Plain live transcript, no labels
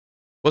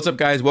What's up,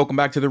 guys? Welcome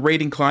back to the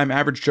Rating Climb.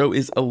 Average Joe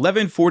is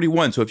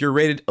 1141. So if you're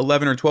rated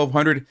 11 or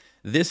 1200,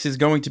 this is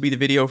going to be the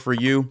video for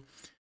you.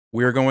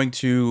 We're going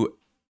to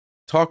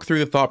talk through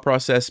the thought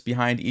process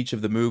behind each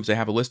of the moves. I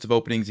have a list of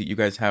openings that you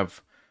guys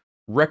have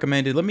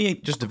recommended. Let me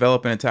just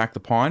develop and attack the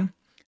pawn.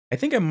 I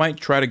think I might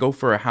try to go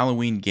for a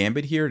Halloween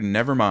Gambit here.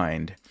 Never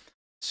mind.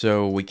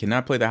 So we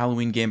cannot play the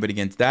Halloween Gambit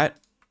against that.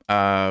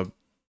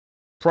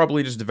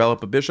 Probably just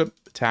develop a bishop,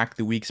 attack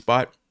the weak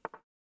spot.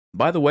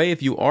 By the way,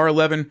 if you are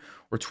 11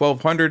 or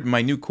 1200,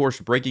 my new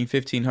course, Breaking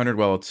 1500,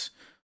 well,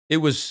 it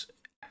was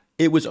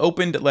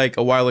opened like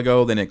a while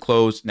ago, then it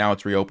closed, now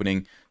it's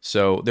reopening.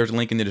 So there's a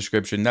link in the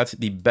description. That's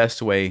the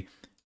best way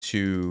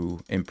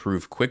to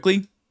improve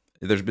quickly.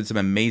 There's been some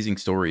amazing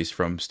stories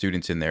from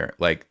students in there.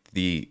 Like,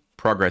 the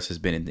progress has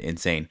been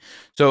insane.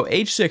 So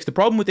H6, the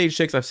problem with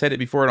H6, I've said it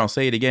before and I'll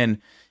say it again,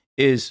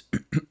 is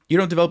you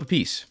don't develop a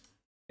piece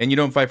and you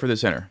don't fight for the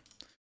center.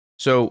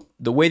 So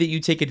the way that you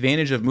take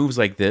advantage of moves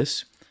like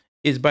this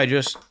is by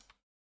just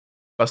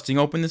busting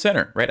open the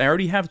center, right? I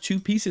already have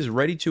two pieces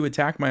ready to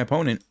attack my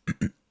opponent.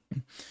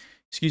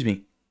 Excuse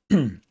me.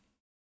 And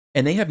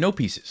they have no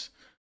pieces.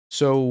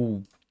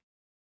 So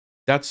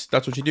that's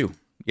what you do.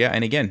 Yeah,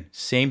 and again,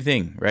 same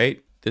thing,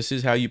 right? This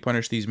is how you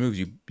punish these moves.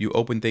 You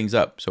open things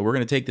up. So we're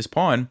going to take this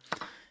pawn,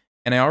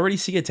 and I already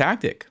see a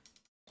tactic.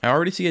 I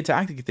already see a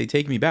tactic if they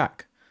take me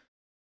back.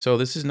 So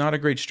this is not a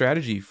great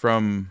strategy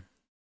from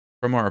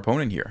our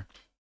opponent here.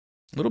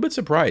 A little bit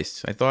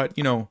surprised. I thought,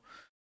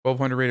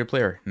 1200 rated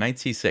player, knight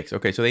c6.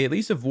 Okay, so they at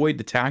least avoid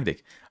the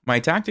tactic. My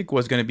tactic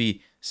was going to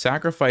be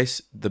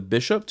sacrifice the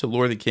bishop to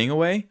lure the king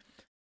away,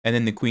 and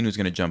then the queen was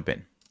going to jump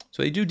in.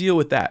 So they do deal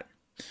with that.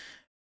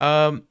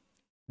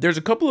 There's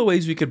a couple of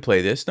ways we could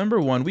play this. Number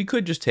one, we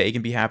could just take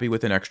and be happy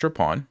with an extra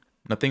pawn.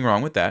 Nothing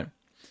wrong with that.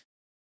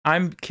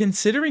 I'm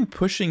considering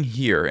pushing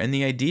here, and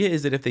the idea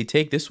is that if they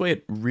take this way,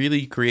 it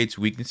really creates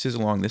weaknesses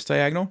along this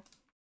diagonal.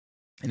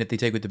 And if they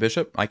take with the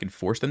bishop, I can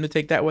force them to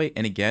take that way.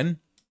 And again,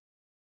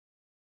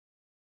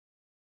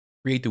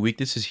 create the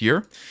weaknesses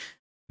here.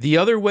 The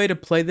other way to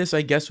play this,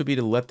 I guess, would be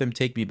to let them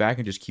take me back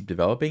and just keep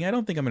developing. I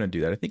don't think I'm going to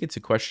do that. I think it's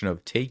a question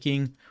of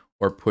taking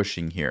or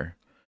pushing here.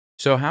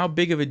 So how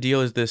big of a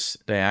deal is this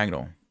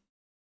diagonal?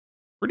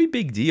 Pretty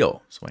big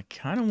deal. So I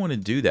kind of want to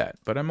do that.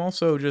 But I'm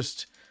also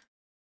just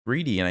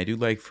greedy, and I do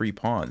like free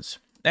pawns.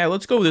 Now,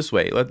 let's go this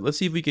way. Let's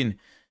see if we can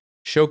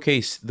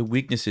showcase the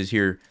weaknesses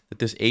here that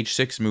this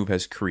h6 move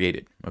has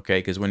created. Okay,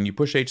 because when you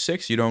push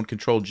h6, you don't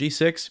control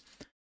g6.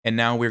 And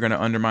now we're going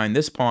to undermine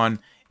this pawn.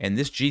 And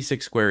this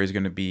g6 square is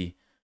going to be,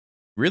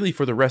 really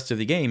for the rest of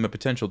the game, a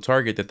potential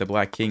target that the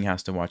black king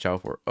has to watch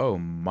out for. Oh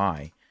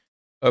my.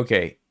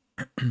 Okay.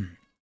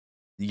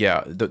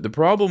 Yeah, the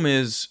problem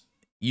is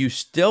you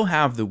still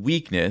have the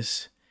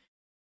weakness,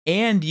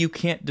 and you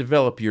can't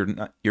develop your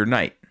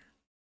knight.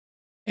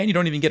 And you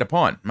don't even get a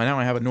pawn. Now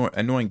I have an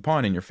annoying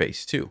pawn in your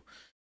face, too.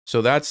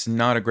 So that's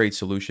not a great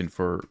solution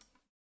for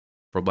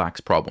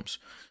black's problems.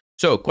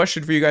 So,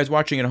 question for you guys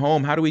watching at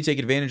home. How do we take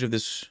advantage of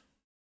this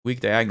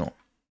weak diagonal?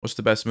 What's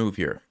the best move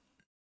here?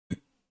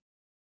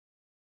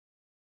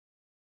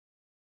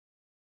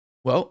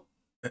 Well,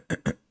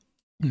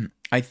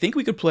 I think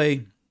we could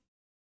play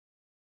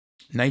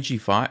knight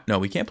g5. No,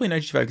 we can't play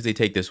knight g5 because they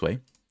take this way.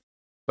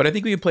 But I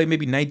think we could play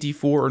maybe knight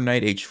d4 or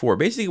knight h4.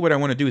 Basically, what I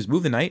want to do is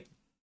move the knight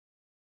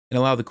and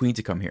allow the queen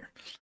to come here.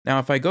 Now,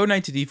 if I go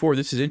knight to d4,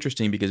 this is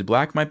interesting because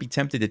black might be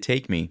tempted to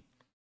take me.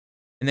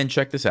 And then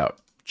check this out.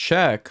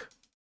 Check.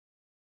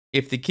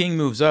 If the king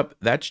moves up,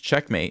 that's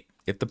checkmate.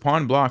 If the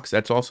pawn blocks,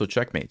 that's also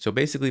checkmate. So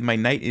basically, my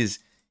knight is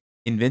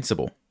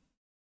invincible.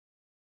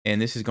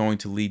 And this is going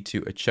to lead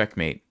to a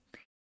checkmate.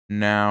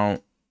 Now,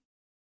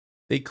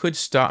 they could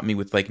stop me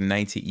with like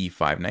knight to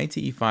e5. Knight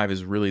to e5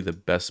 is really the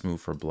best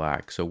move for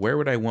black. So where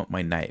would I want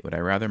my knight? Would I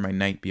rather my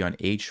knight be on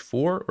h4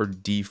 or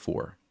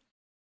d4?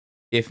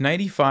 If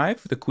knight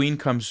e5, the queen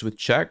comes with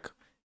check,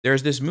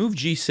 there's this move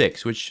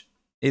g6, which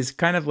is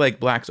kind of like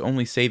black's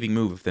only saving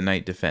move if the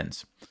knight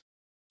defends.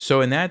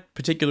 So in that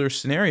particular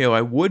scenario,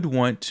 I would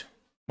want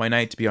my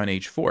knight to be on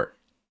h4.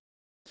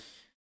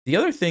 The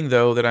other thing,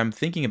 though, that I'm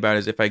thinking about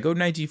is if I go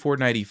knight d4,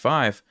 knight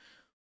e5,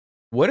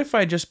 what if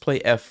I just play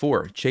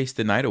f4, chase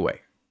the knight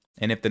away?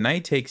 And if the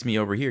knight takes me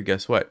over here,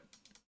 guess what?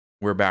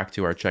 We're back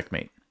to our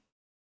checkmate.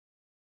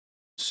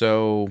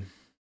 So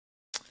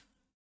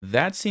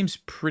that seems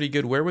pretty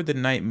good. Where would the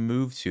knight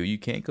move to? You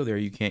can't go there.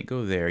 You can't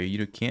go there.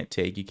 You can't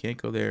take. You can't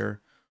go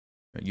there.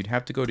 You'd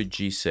have to go to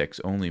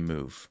g6, only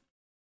move.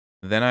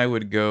 Then I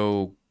would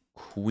go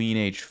queen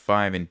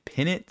h5 and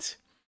pin it.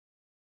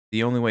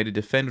 The only way to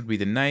defend would be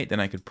the knight. Then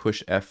I could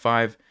push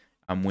f5.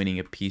 I'm winning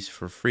a piece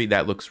for free.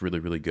 That looks really,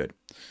 really good.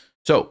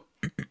 So,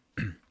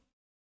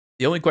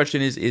 the only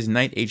question is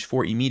knight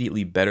h4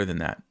 immediately better than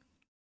that?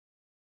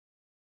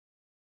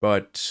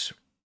 But,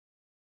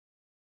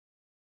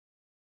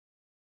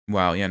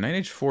 wow, yeah,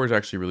 knight h4 is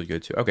actually really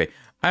good too. Okay,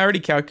 I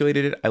already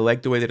calculated it. I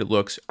like the way that it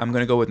looks. I'm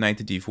going to go with knight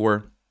to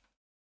d4.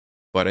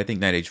 But I think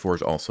knight h4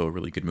 is also a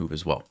really good move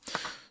as well.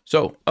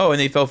 So, oh, and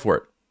they fell for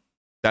it.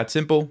 That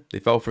simple. They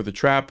fell for the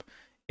trap,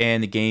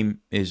 and the game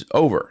is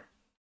over.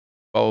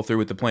 Follow through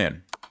with the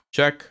plan.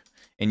 check.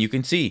 And you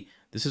can see,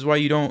 this is why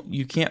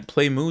you can't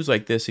play moves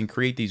like this and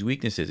create these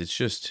weaknesses. It's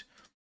just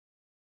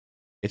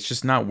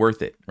not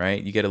worth it,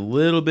 right? You get a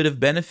little bit of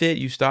benefit.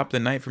 You stop the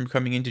knight from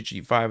coming into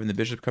g5 and the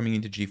bishop coming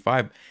into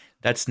g5.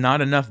 That's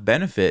not enough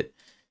benefit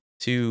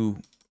to,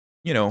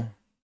 you know,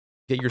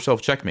 get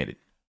yourself checkmated.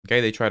 Okay,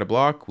 they try to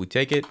block. We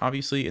take it,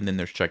 obviously, and then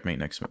there's checkmate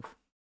next move.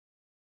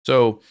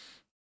 So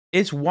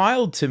it's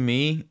wild to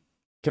me.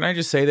 Can I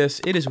just say this?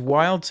 It is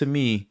wild to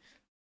me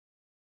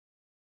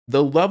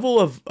the level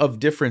of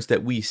difference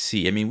that we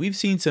see. I mean, we've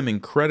seen some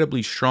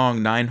incredibly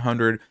strong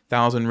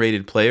 900,000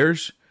 rated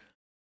players.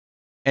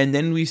 And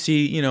then we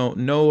see, you know,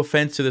 no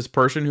offense to this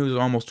person who's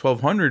almost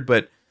 1,200,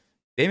 but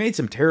they made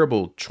some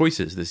terrible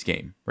choices this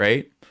game,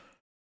 right?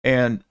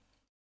 And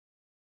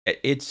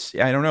it's,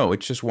 I don't know,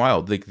 it's just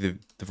wild. Like the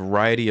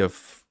variety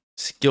of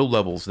skill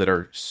levels that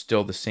are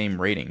still the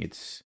same rating.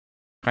 It's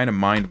kind of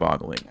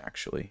mind-boggling,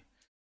 actually.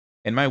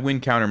 And my win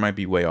counter might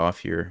be way off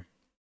here.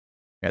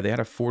 Yeah, they had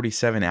a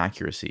 47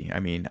 accuracy. I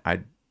mean,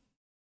 I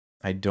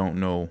don't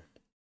know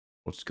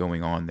what's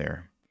going on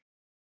there.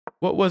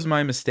 What was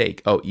my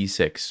mistake? Oh,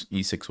 e6.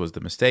 E6 was the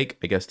mistake.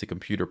 I guess the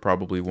computer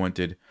probably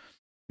wanted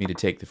me to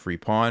take the free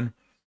pawn.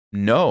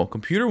 No,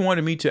 computer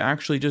wanted me to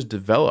actually just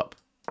develop.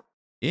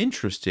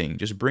 Interesting.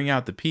 Just bring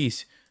out the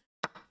piece.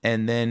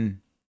 And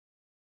then...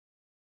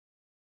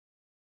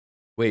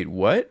 Wait,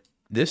 what?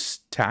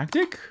 This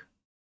tactic?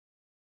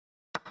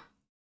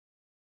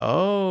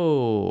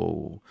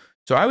 Oh.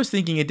 So I was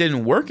thinking it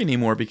didn't work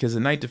anymore because the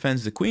knight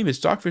defends the queen, but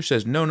Stockfish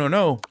says, no, no,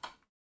 no.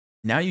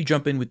 Now you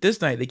jump in with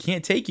this knight. They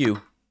can't take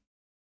you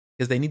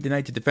because they need the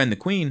knight to defend the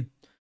queen.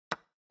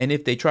 And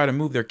if they try to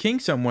move their king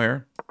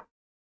somewhere,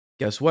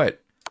 guess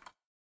what?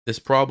 This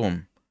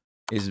problem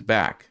is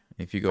back.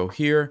 If you go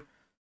here,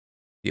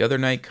 the other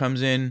knight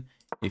comes in.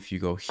 If you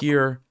go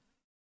here,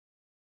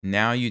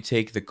 now you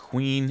take the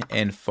queen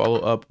and follow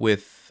up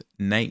with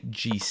knight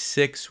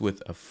g6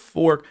 with a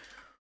fork.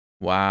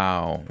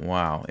 Wow,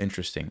 wow,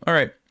 interesting. All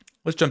right,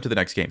 let's jump to the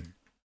next game.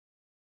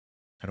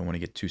 I don't want to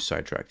get too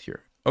sidetracked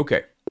here.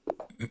 Okay.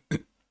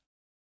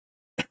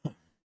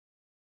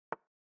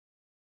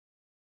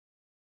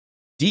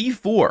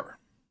 d4.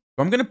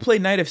 I'm going to play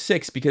knight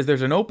f6 because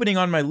there's an opening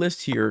on my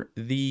list here.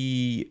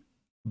 The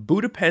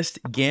Budapest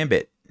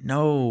Gambit.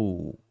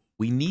 No,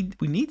 we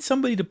need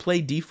somebody to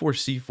play d4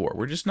 c4.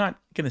 We're just not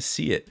going to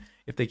see it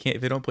if they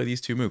don't play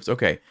these two moves.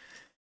 Okay.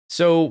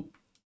 So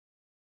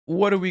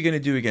what are we going to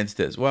do against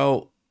this?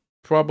 Well,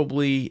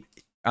 probably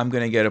I'm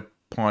going to get a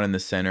pawn in the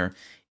center.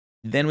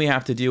 Then we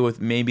have to deal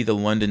with maybe the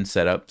London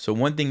setup. So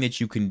one thing that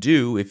you can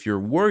do if you're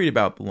worried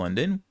about the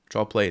London, which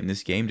I'll play in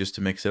this game just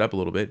to mix it up a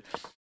little bit,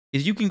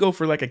 is you can go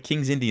for like a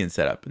King's Indian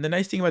setup. And the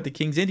nice thing about the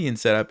King's Indian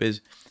setup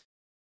is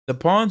the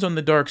pawns on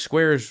the dark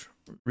squares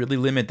really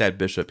limit that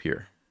bishop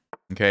here.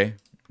 Okay?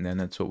 And then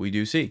that's what we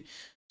do see.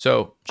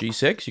 So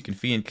g6, you can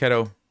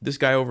fianchetto this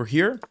guy over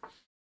here.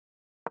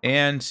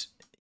 And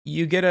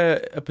you get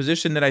a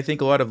position that I think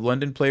a lot of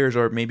London players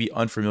are maybe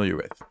unfamiliar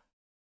with.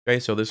 Okay,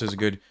 so this is a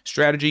good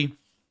strategy.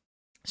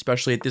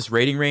 Especially at this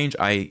rating range,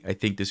 I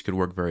think this could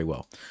work very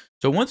well.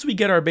 So once we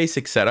get our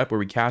basic setup where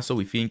we castle,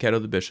 we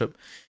fianchetto the bishop,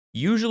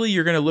 usually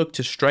you're going to look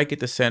to strike at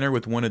the center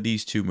with one of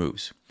these two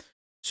moves.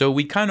 So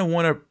we kind of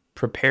want to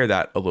prepare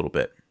that a little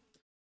bit.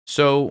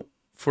 So,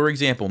 for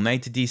example,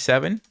 knight to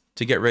d7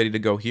 to get ready to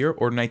go here,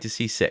 or knight to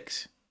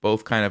c6.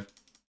 Both kind of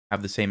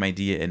have the same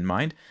idea in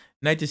mind.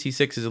 Knight to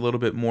c6 is a little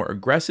bit more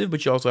aggressive,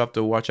 but you also have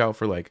to watch out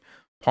for like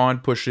pawn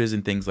pushes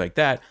and things like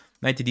that.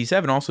 Knight to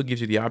d7 also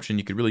gives you the option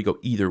you could really go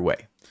either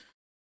way.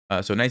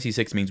 So knight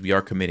c6 means we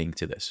are committing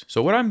to this.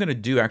 So what I'm going to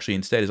do actually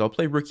instead is I'll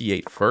play rook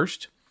e8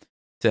 first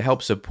to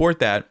help support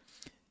that.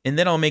 And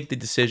then I'll make the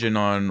decision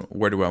on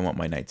where do I want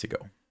my knight to go.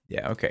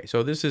 Yeah, okay.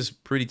 So this is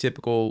pretty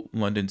typical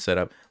London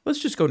setup. Let's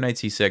just go knight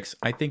c6.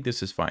 I think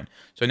this is fine.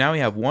 So now we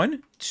have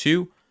 1,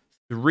 2,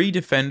 3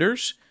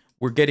 defenders.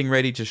 We're getting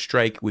ready to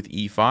strike with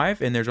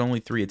e5. And there's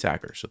only 3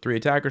 attackers. So 3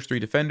 attackers, 3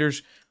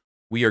 defenders.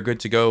 We are good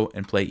to go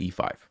and play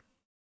e5.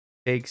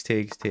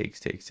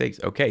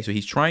 Takes. Okay, so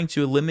he's trying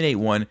to eliminate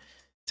one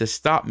to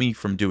stop me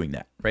from doing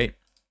that, right?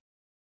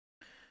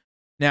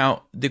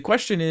 Now, the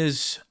question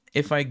is,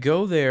 if I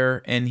go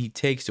there and he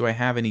takes, do I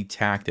have any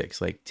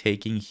tactics? Like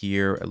taking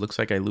here, it looks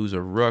like I lose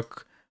a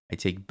rook. I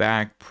take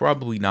back,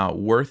 probably not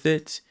worth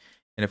it.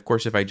 And of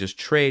course, if I just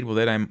trade, well,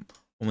 then I'm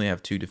only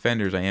have 2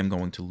 defenders. I am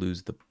going to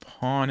lose the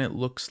pawn, it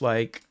looks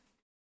like.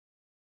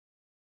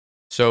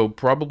 So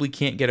probably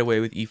can't get away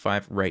with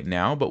e5 right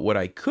now. But what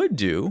I could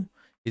do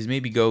is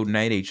maybe go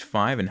knight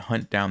h5 and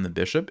hunt down the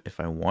bishop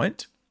if I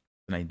want.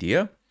 An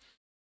idea.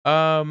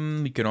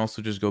 We can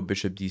also just go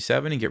bishop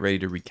d7 and get ready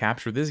to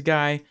recapture this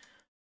guy.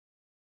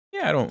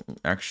 Yeah, I don't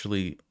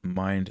actually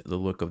mind the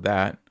look of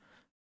that.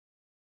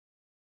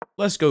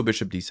 Let's go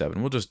bishop d7.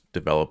 We'll just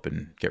develop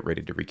and get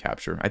ready to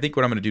recapture. I think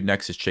what I'm going to do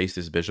next is chase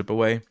this bishop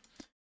away.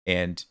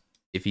 And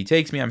if he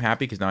takes me, I'm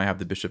happy because now I have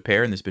the bishop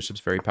pair and this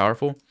bishop's very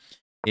powerful.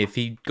 If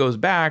he goes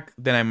back,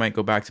 then I might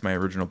go back to my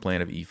original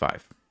plan of e5.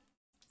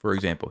 For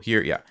example,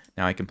 here, yeah,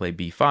 now I can play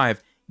b5,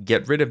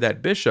 get rid of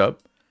that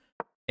bishop.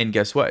 And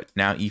guess what?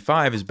 Now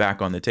e5 is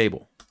back on the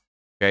table.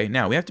 Okay,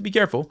 now we have to be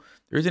careful.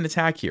 There is an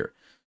attack here.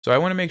 So I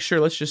want to make sure,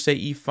 let's just say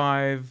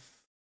e5.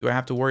 Do I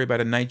have to worry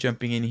about a knight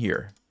jumping in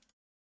here?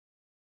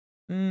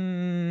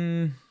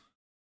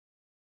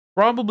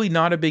 Probably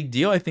not a big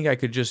deal. I think I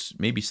could just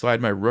maybe slide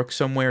my rook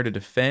somewhere to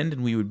defend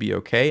and we would be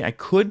okay. I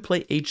could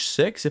play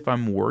h6 if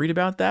I'm worried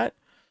about that.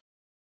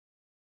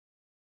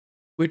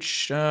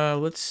 Which,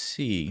 let's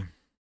see.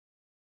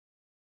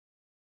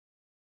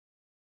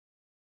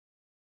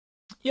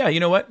 Yeah, you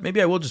know what?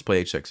 Maybe I will just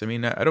play h6. I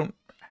mean, I don't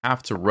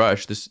have to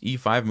rush. This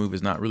e5 move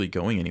is not really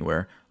going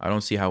anywhere. I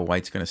don't see how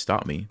white's going to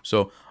stop me.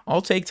 So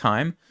I'll take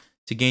time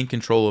to gain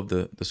control of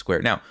the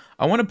square. Now,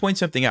 I want to point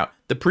something out.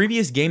 The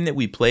previous game that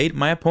we played,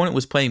 my opponent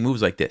was playing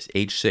moves like this,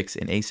 h6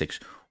 and a6.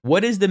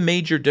 What is the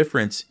major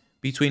difference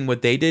between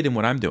what they did and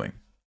what I'm doing?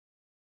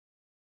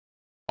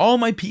 All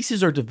my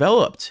pieces are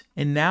developed,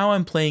 and now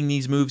I'm playing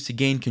these moves to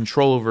gain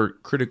control over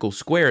critical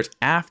squares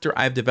after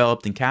I've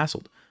developed and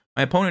castled.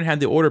 My opponent had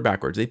the order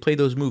backwards. They played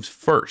those moves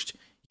first.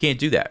 You can't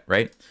do that,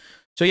 right?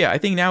 So yeah, I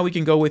think now we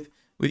can go with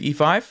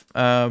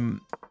e5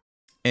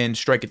 and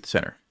strike at the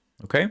center,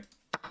 okay?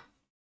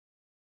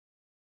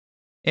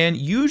 And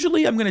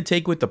usually I'm going to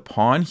take with the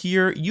pawn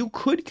here. You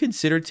could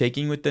consider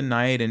taking with the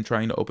knight and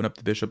trying to open up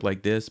the bishop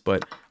like this,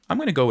 but I'm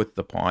going to go with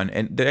the pawn.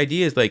 And the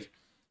idea is like,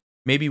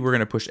 maybe we're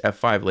going to push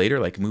f5 later,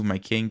 like move my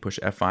king, push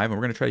f5, and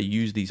we're going to try to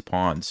use these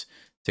pawns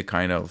to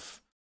kind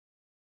of,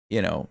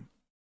 you know,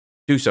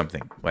 do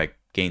something, like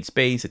gain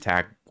space,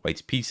 attack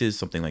white's pieces,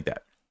 something like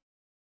that.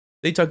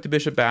 They tuck the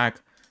bishop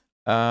back.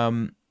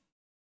 Let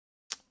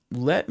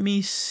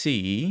me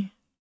see.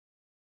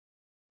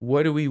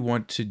 What do we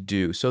want to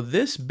do? So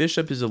this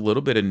bishop is a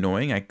little bit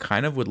annoying. I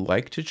kind of would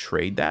like to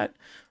trade that,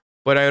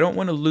 but I don't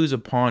want to lose a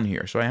pawn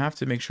here. So I have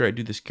to make sure I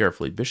do this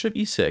carefully. Bishop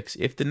e6.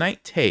 If the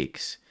knight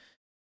takes,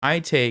 I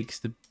takes,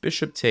 the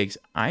bishop takes,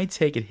 I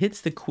take, it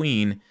hits the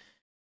queen.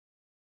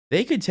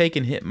 They could take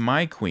and hit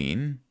my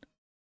queen.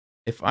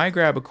 If I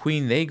grab a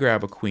queen, they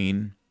grab a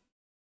queen.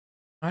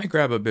 I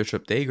grab a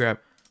bishop, they grab.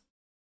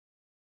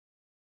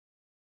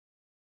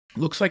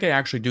 Looks like I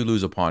actually do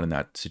lose a pawn in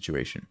that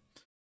situation.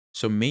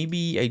 So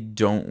maybe I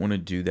don't want to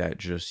do that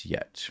just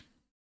yet.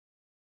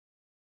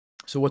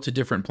 So what's a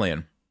different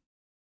plan?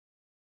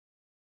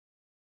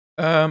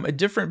 A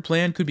different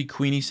plan could be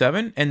queen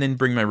e7 and then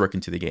bring my rook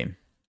into the game.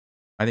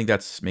 I think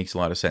that makes a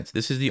lot of sense.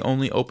 This is the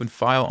only open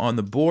file on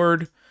the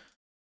board.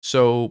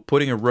 So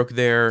putting a rook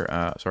there,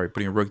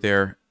 putting a rook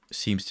there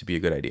seems to be a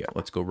good idea.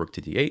 Let's go rook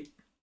to d8.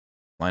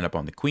 Line up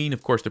on the queen.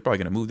 Of course, they're probably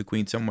going to move the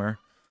queen somewhere.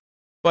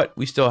 But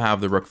we still have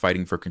the rook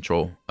fighting for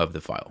control of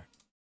the file.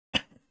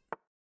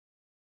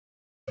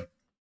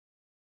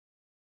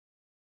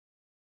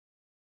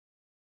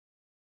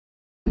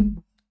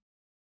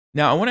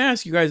 Now, I want to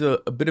ask you guys a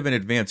bit of an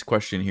advanced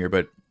question here,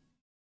 but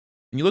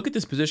when you look at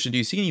this position, do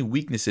you see any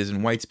weaknesses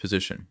in white's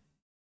position?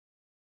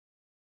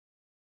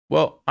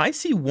 Well, I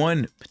see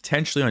one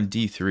potentially on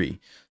d3.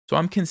 So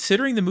I'm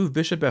considering the move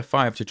bishop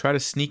f5 to try to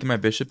sneak my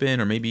bishop in,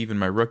 or maybe even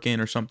my rook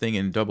in or something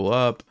and double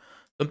up,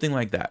 something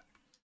like that.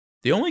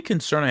 The only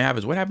concern I have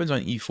is what happens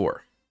on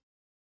e4.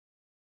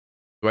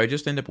 Do I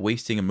just end up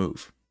wasting a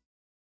move?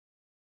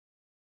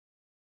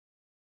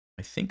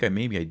 I think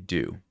maybe I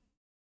do.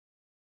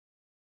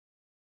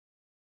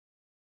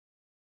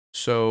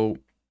 So,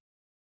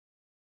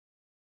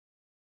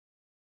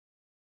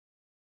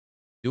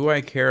 do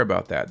I care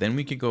about that? Then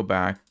we could go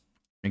back.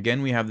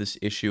 Again, we have this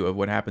issue of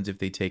what happens if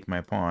they take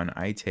my pawn.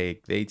 I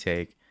take, they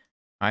take,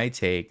 I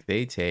take,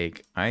 they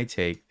take, I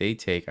take, they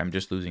take. I'm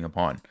just losing a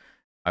pawn.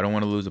 I don't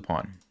want to lose a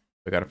pawn.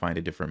 I got to find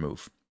a different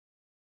move.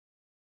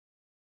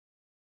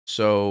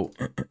 So,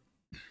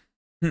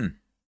 yeah,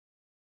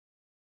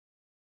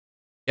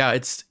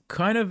 it's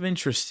kind of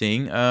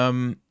interesting.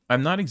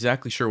 I'm not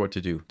exactly sure what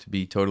to do, to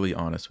be totally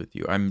honest with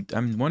you. I'm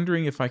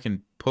wondering if I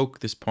can poke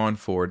this pawn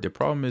forward. The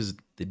problem is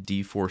the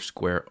d4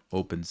 square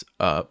opens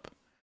up.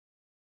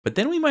 But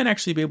then we might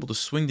actually be able to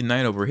swing the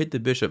knight over, hit the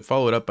bishop,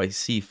 follow it up by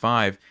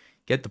c5,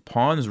 get the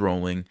pawns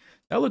rolling.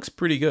 That looks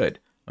pretty good.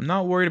 I'm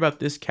not worried about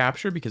this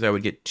capture because I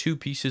would get 2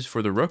 pieces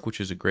for the rook, which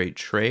is a great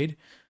trade.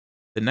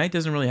 The knight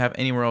doesn't really have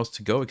anywhere else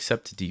to go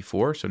except to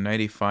d4. So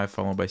knight a5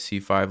 followed by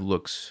c5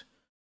 looks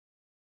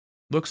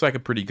like a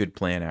pretty good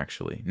plan,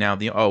 actually. Now,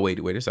 wait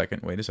a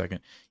second.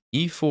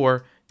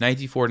 E4, knight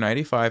d4, knight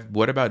a5.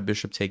 What about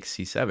bishop takes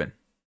c7?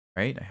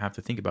 Right? I have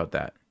to think about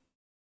that.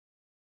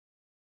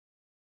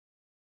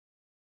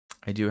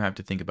 I do have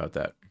to think about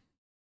that.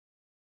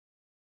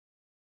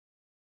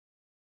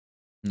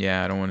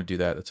 Yeah, I don't want to do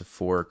that. That's a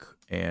fork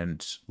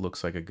and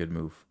looks like a good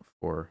move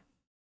for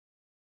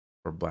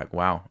black.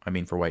 Wow. I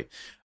mean, for white.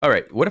 All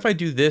right. What if I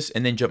do this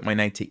and then jump my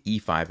knight to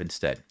e5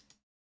 instead?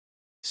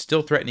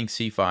 Still threatening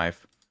c5,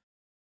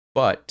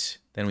 but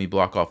then we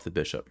block off the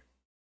bishop.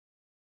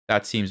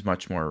 That seems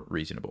much more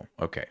reasonable.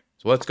 Okay.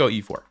 So let's go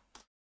e4.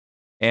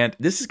 And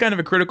this is kind of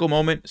a critical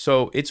moment,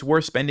 so it's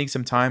worth spending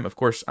some time. Of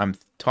course, I'm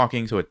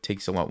talking, so it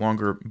takes a lot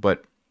longer,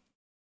 but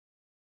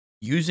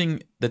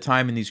using the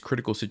time in these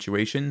critical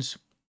situations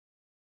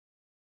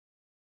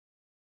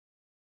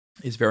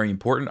is very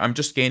important. I'm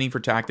just scanning for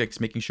tactics,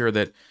 making sure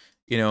that,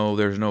 you know,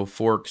 there's no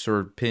forks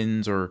or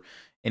pins or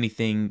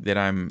anything that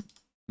I'm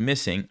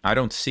missing. I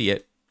don't see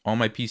it. All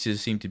my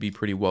pieces seem to be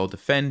pretty well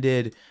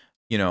defended,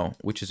 you know,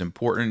 which is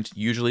important.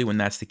 Usually when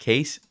that's the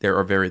case, there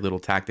are very little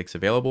tactics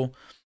available.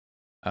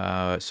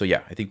 So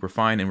yeah, I think we're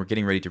fine, and we're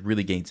getting ready to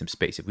really gain some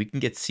space. If we can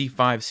get c5,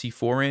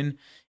 c4 in,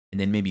 and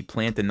then maybe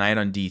plant the knight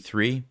on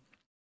d3,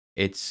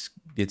 it's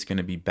going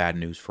to be bad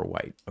news for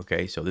white.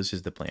 Okay, so this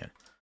is the plan.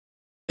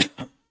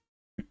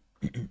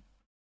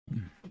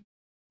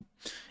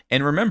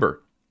 And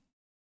remember,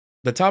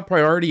 the top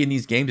priority in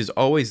these games is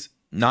always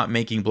not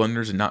making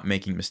blunders and not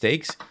making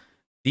mistakes.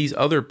 These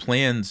other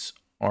plans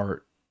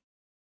are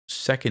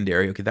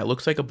secondary. Okay, that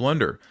looks like a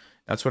blunder.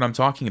 That's what I'm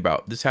talking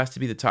about. This has to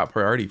be the top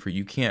priority for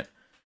you.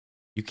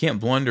 You can't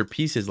blunder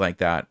pieces like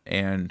that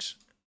and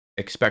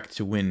expect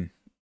to win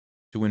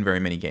very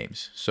many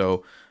games.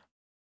 So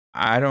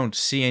I don't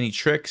see any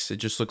tricks. It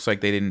just looks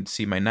like they didn't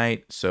see my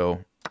knight,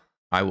 so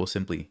I will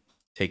simply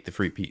take the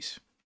free piece.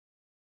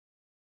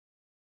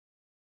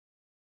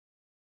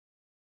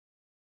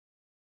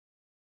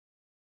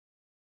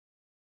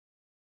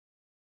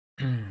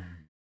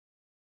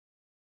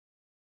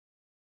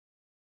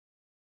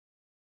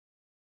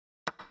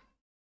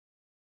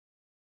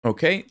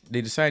 Okay,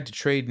 they decide to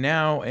trade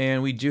now,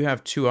 and we do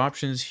have two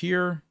options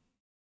here.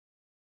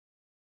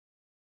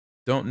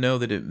 Don't know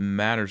that it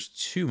matters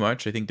too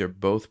much. I think they're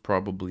both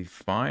probably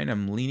fine.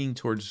 I'm leaning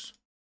towards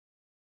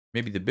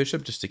maybe the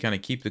bishop just to kind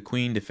of keep the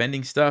queen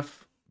defending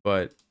stuff,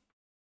 but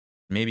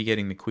maybe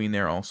getting the queen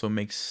there also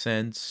makes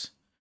sense.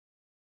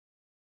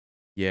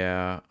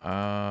 Yeah,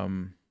 I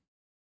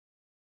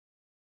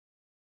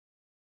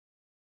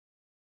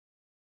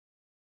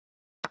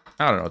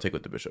don't know, I'll take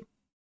with the bishop.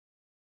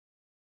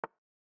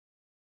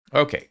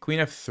 Okay, queen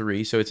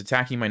f3, so it's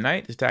attacking my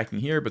knight, it's attacking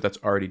here, but that's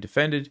already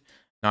defended.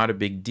 Not a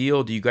big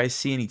deal. Do you guys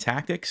see any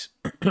tactics?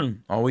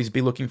 Always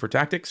be looking for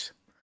tactics.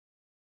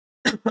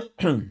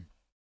 All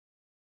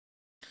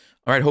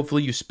right,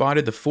 hopefully you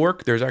spotted the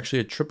fork. There's actually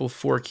a triple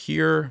fork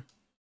here.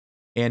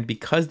 And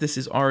because this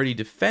is already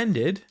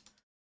defended,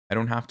 I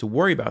don't have to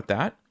worry about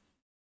that.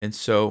 And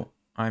so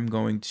I'm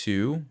going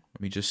to,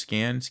 let me just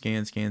scan.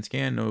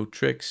 No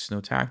tricks, no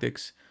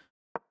tactics.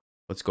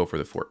 Let's go for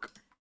the fork.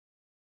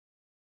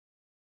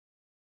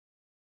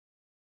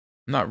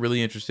 I'm not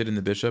really interested in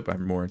the bishop.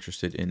 I'm more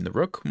interested in the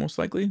rook, most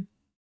likely.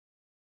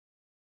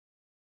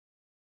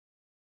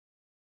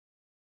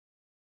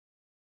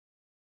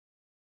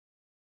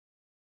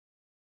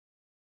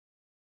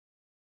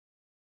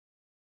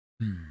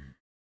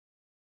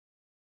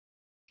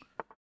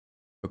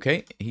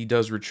 Okay, he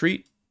does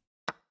retreat.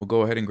 We'll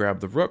go ahead and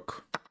grab the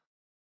rook.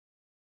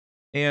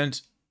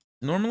 And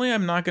normally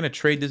I'm not going to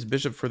trade this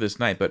bishop for this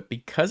knight, but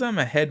because I'm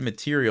ahead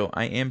material,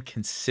 I am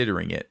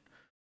considering it.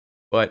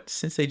 But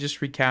since they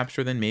just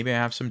recapture, then maybe I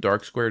have some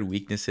dark squared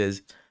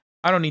weaknesses.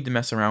 I don't need to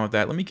mess around with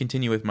that. Let me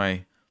continue with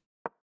my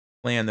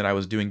plan that I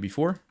was doing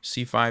before.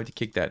 c5 to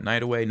kick that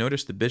knight away.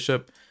 Notice the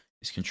bishop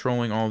is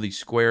controlling all these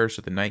squares,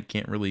 so the knight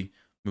can't really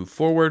move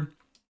forward.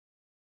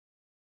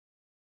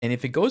 And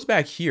if it goes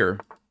back here,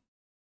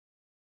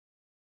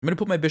 I'm going to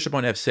put my bishop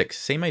on f6.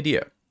 Same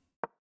idea.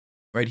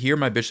 Right here,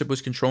 my bishop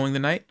was controlling the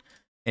knight.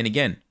 And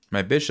again,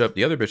 my bishop,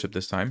 the other bishop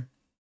this time,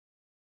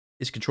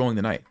 is controlling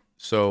the knight.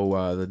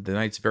 So the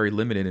knight's very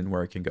limited in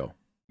where it can go.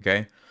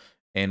 Okay?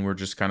 And we're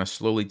just kind of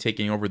slowly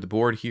taking over the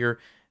board here.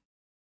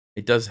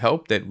 It does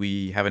help that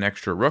we have an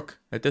extra rook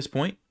at this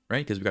point,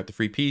 right? Because we got the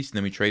free piece, and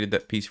then we traded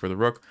that piece for the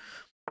rook.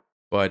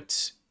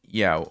 But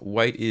yeah,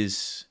 white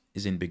is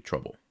in big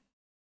trouble.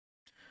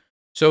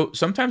 So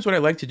sometimes what I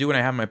like to do when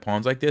I have my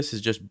pawns like this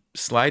is just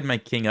slide my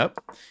king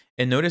up,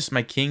 and notice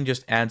my king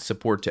just adds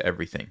support to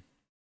everything.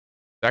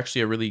 It's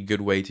actually a really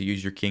good way to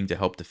use your king to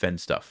help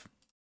defend stuff.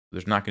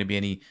 There's not going to be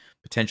any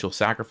potential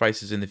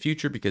sacrifices in the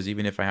future, because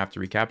even if I have to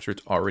recapture,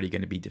 it's already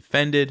going to be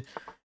defended.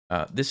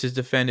 This is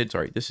defended.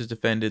 Sorry, this is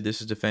defended. This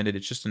is defended.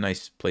 It's just a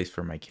nice place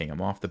for my king.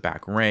 I'm off the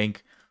back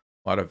rank.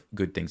 A lot of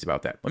good things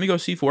about that. Let me go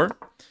c4.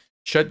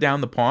 Shut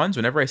down the pawns.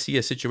 Whenever I see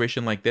a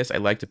situation like this, I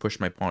like to push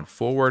my pawn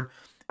forward,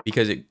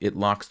 because it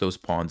locks those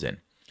pawns in.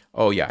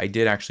 Oh yeah, I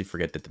did actually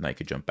forget that the knight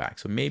could jump back.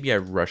 So maybe I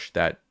rushed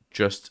that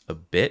just a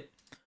bit,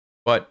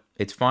 but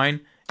it's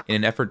fine. In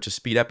an effort to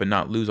speed up and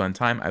not lose on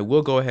time, I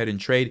will go ahead and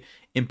trade.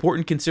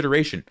 Important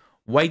consideration,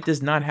 white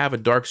does not have a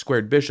dark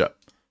squared bishop.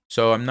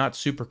 So I'm not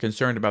super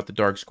concerned about the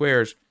dark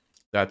squares.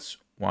 That's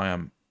why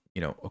I'm,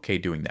 okay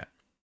doing that.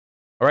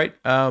 All right,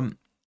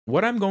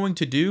 what I'm going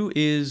to do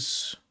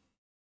is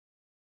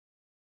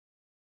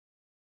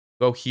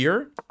go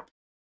here,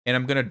 and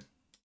I'm going to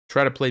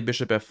try to play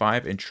bishop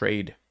f5 and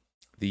trade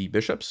the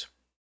bishops.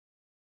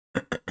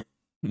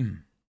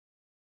 And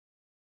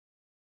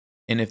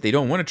if they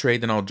don't want to trade,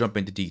 then I'll jump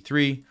into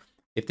d3.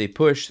 If they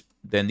push,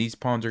 then these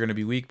pawns are going to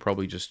be weak.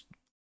 Probably just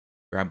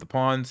grab the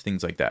pawns,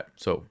 things like that.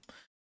 So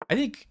I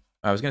think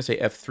I was going to say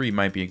f3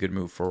 might be a good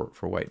move for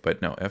white, but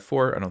no,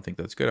 f4, I don't think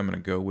that's good. I'm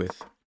going to go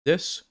with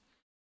this.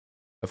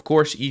 Of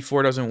course,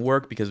 e4 doesn't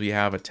work because we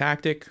have a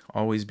tactic.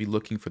 Always be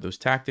looking for those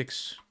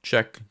tactics.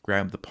 Check,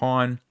 grab the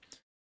pawn.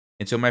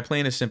 And so my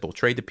plan is simple.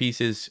 Trade the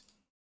pieces.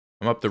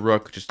 I'm up the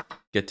rook. Just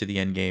get to the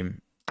end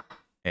game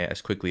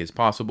as quickly as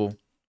possible.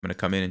 I'm going to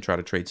come in and try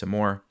to trade some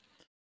more.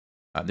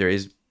 There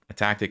is a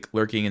tactic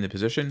lurking in the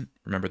position.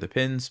 Remember the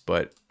pins,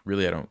 but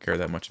really I don't care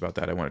that much about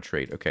that. I want to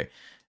trade. Okay,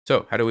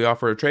 so how do we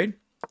offer a trade?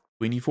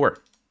 Queen e4.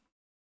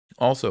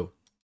 Also,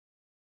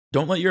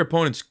 don't let your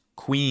opponent's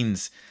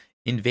queens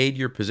invade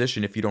your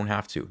position if you don't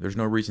have to. There's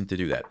no reason to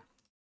do that.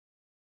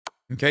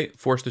 Okay,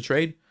 force the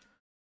trade.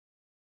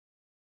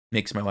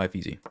 Makes my life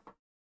easy.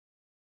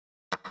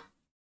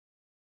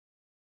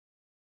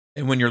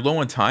 And when you're low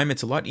on time,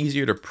 it's a lot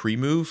easier to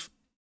pre-move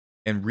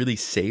and really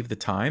save the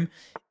time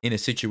in a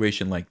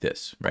situation like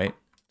this, right?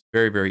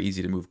 Very, very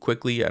easy to move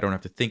quickly. I don't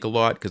have to think a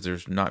lot because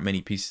there's not many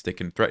pieces that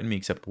can threaten me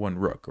except one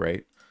rook,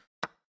 right?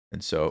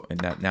 And so,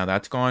 now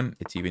that's gone,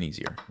 it's even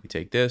easier. We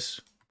take this,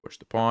 push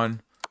the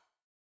pawn,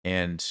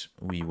 and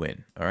we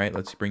win. All right,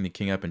 let's bring the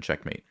king up and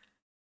checkmate.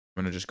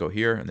 I'm going to just go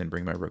here and then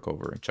bring my rook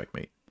over and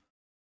checkmate.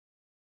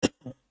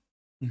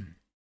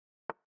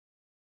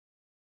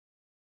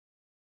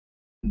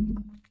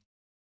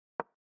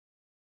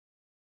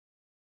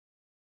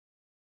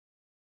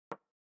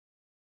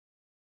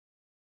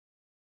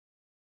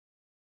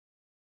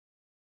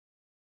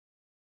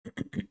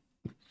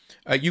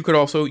 You could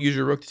also use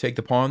your rook to take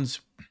the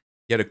pawns,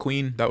 get a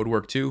queen. That would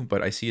work too,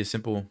 but I see a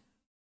simple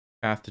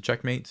path to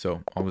checkmate,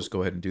 so I'll just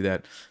go ahead and do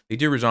that. They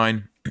do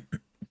resign.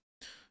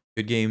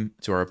 Good game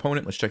to our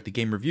opponent. Let's check the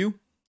game review.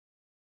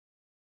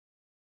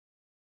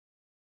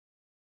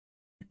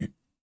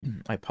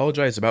 I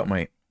apologize about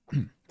my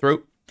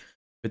throat. A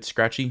bit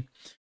scratchy.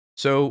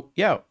 So,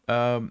 yeah,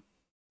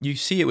 you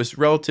see it was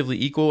relatively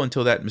equal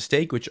until that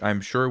mistake, which I'm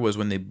sure was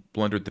when they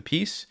blundered the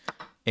piece.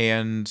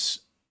 And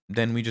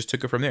then we just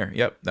took it from there.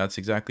 Yep, that's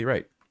exactly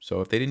right. So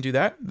if they didn't do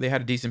that, they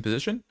had a decent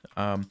position.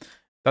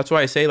 That's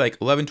why I say like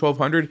 11,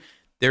 1200,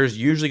 there's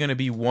usually going to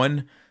be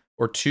 1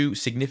 or 2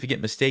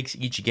 significant mistakes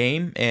each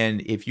game.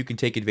 And if you can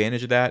take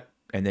advantage of that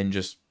and then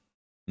just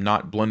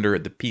not blunder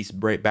the piece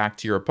right back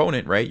to your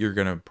opponent, right, you're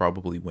going to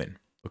probably win.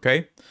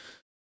 Okay,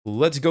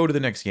 let's go to the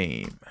next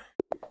game.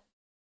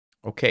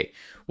 Okay,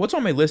 what's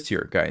on my list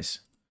here, guys?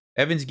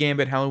 Evans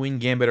Gambit, Halloween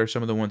Gambit are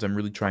some of the ones I'm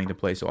really trying to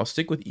play. So I'll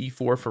stick with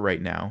e4 for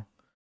right now.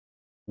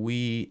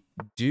 We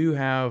do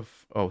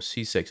have, oh,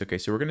 c6. Okay,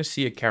 so we're going to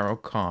see a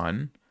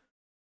Caro-Kann.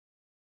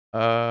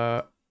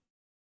 I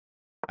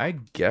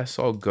guess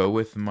I'll go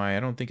with my, I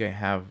don't think I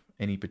have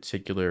any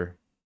particular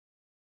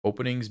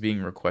openings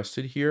being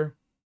requested here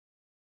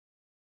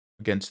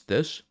against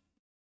this.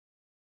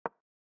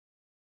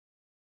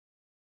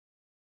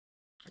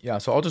 Yeah,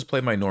 so I'll just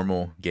play my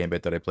normal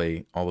Gambit that I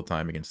play all the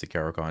time against the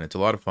Caro-Kann. It's a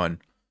lot of fun.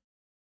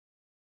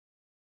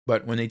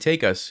 But when they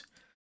take us,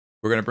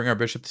 we're going to bring our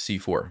bishop to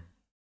c4.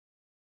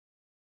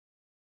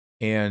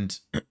 And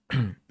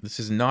this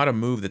is not a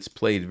move that's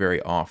played very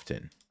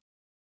often.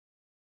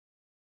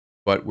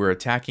 But we're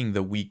attacking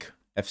the weak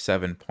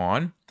f7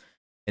 pawn.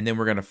 And then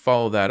we're going to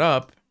follow that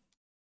up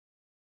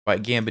by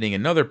gambiting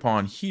another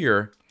pawn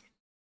here.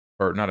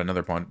 Or not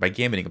another pawn, by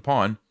gambiting a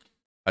pawn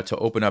to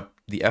open up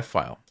the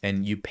f-file.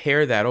 And you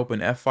pair that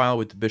open f-file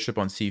with the bishop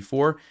on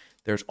c4.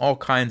 There's all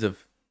kinds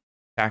of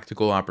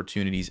tactical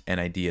opportunities and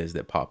ideas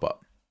that pop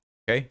up.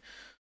 Okay?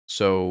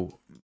 So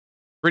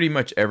pretty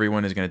much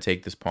everyone is going to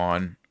take this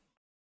pawn.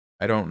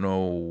 I don't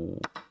know,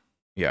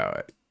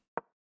 yeah,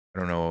 I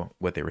don't know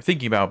what they were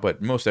thinking about,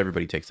 but most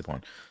everybody takes the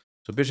pawn.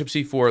 So bishop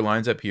c4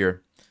 lines up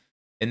here,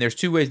 and there's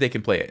 2 ways they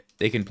can play it.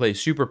 They can play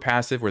super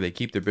passive, where they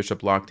keep their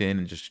bishop locked in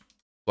and just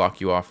block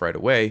you off right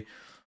away.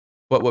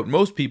 But what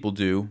most people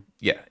do,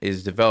 yeah,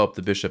 is develop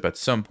the bishop at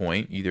some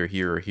point, either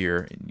here or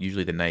here. And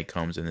usually the knight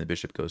comes and the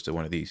bishop goes to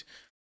one of these.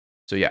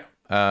 So yeah,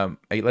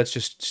 let's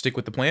just stick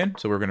with the plan.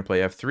 So we're going to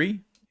play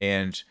f3,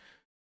 and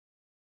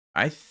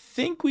I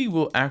think we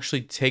will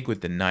actually take with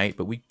the knight,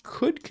 but we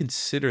could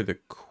consider the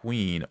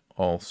queen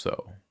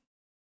also.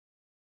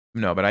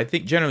 No, but I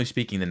think generally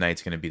speaking, the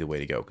knight's going to be the way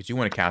to go because you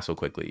want to castle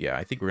quickly. Yeah,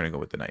 I think we're going to go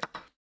with the knight.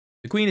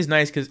 The queen is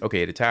nice because,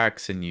 okay, it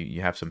attacks and you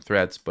have some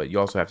threats, but you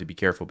also have to be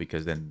careful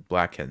because then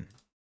black can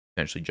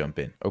potentially jump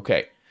in.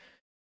 Okay,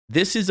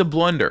 this is a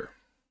blunder.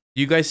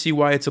 Do you guys see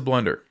why it's a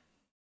blunder?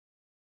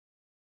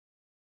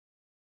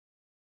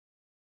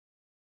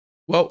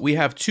 Well, we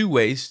have 2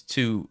 ways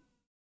to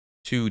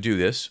do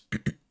this.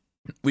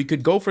 We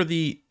could go for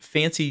the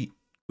fancy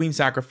queen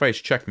sacrifice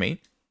checkmate,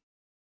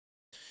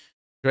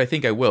 but I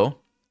think I will.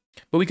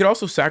 But we could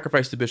also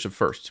sacrifice the bishop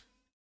first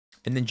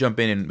and then jump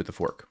in with the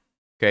fork.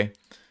 Okay,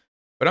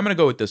 but I'm going to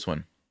go with this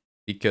one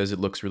because it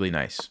looks really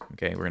nice.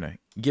 Okay, we're going to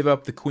give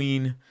up the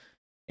queen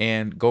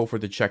and go for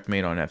the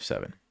checkmate on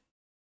f7.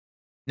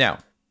 Now,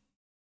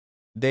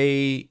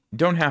 they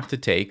don't have to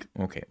take.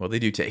 Okay, well, they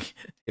do take.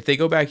 If they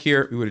go back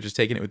here, we would have just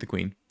taken it with the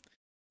queen.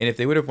 And if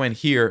they would have went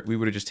here, we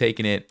would have just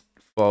taken it,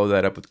 follow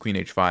that up with queen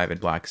h5, and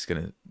black's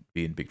going to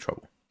be in big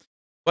trouble.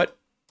 But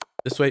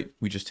this way,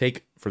 we just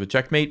take for the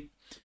checkmate.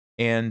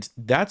 And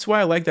that's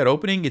why I like that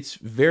opening. It's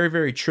very,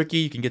 very tricky.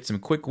 You can get some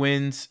quick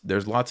wins.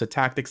 There's lots of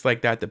tactics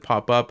like that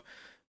pop up.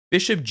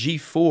 Bishop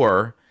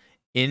g4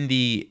 in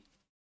the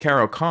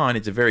Caro-Kann,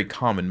 it's a very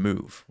common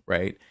move,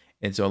 right?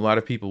 And so a lot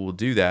of people will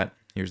do that.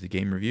 Here's the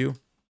game review.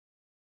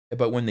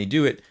 But when they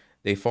do it,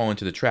 they fall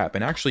into the trap.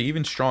 And actually,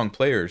 even strong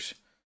players,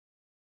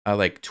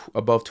 like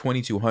above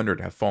 2,200,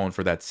 have fallen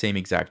for that same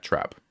exact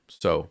trap.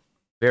 So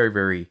very,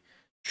 very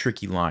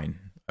tricky line.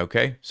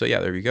 Okay, so yeah,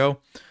 there we go.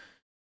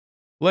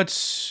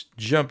 Let's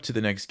jump to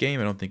the next game.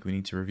 I don't think we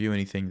need to review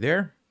anything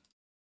there.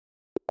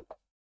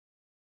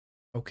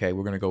 Okay,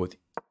 we're gonna go with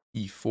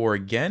E4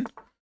 again.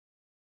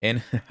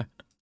 And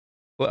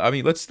well, I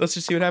mean, let's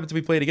just see what happens if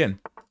we play it again.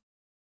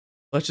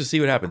 Let's just see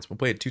what happens. We'll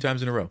play it 2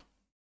 times in a row.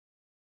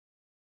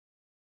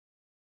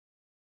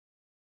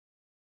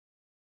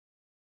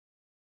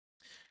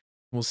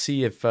 We'll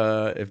see if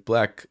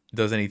Black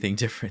does anything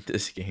different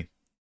this game.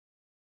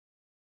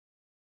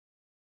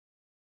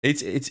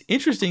 It's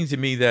interesting to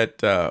me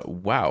that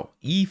wow,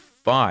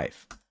 E5.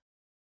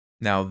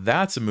 Now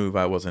that's a move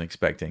I wasn't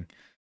expecting.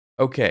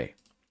 Okay.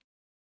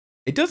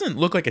 It doesn't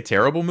look like a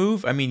terrible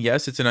move. I mean,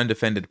 yes, it's an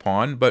undefended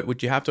pawn, but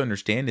what you have to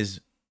understand is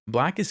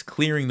Black is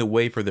clearing the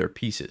way for their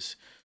pieces,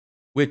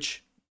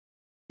 which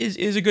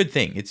is a good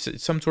thing.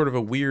 It's some sort of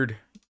a weird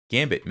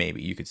gambit,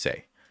 maybe you could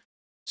say.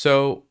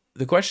 So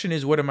the question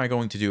is, what am I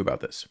going to do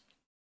about this?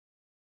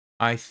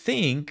 I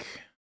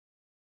think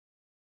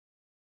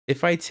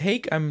if I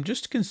take, I'm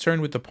just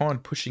concerned with the pawn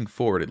pushing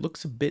forward. It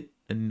looks a bit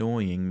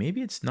annoying.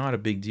 Maybe it's not a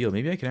big deal.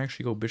 Maybe I can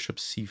actually go bishop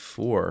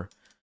c4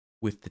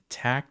 with the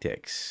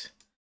tactics.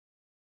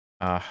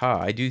 Aha,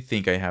 I do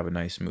think I have a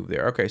nice move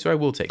there. Okay, so I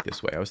will take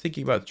this way. I was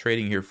thinking about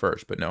trading here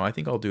first, but no, I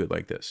think I'll do it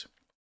like this.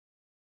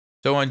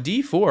 So on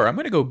d4, I'm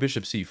going to go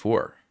bishop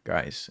c4,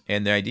 guys.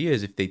 And the idea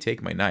is if they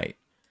take my knight,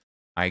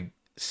 I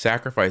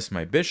sacrifice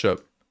my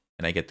bishop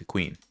and I get the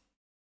queen.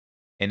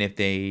 And if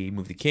they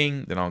move the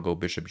king, then I'll go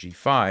bishop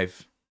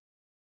g5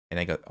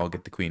 and I'll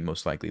get the queen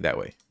most likely that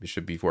way.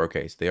 Bishop b4.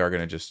 Okay, so they are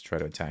going to just try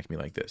to attack me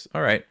like this.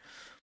 All right.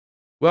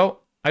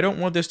 Well, I don't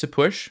want this to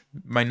push.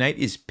 My knight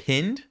is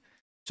pinned.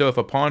 So if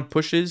a pawn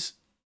pushes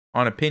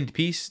on a pinned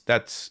piece,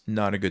 that's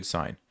not a good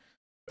sign.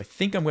 I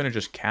think I'm going to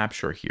just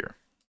capture here.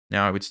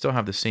 Now, I would still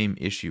have the same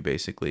issue,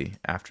 basically,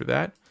 after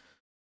that.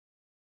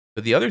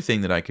 But the other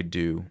thing that I could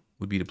do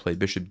would be to play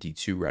bishop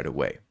d2 right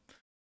away.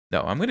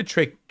 No, I'm going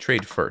to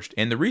trade first.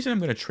 And the reason I'm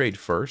going to trade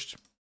first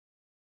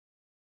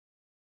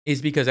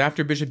is because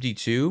after bishop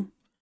d2,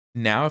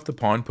 now if the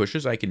pawn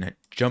pushes, I can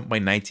jump my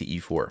knight to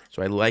e4.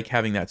 So I like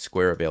having that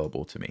square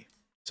available to me.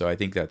 So I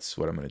think that's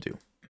what I'm going to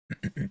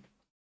do.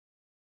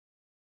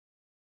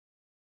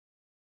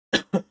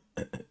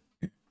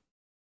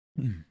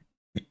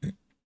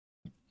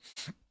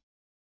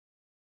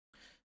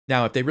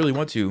 Now, if they really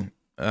want to,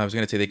 I was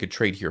going to say they could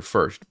trade here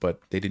first,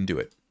 but they didn't do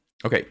it.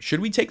 Okay, should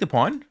we take the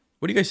pawn?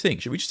 What do you guys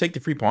think? Should we just take the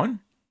free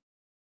pawn?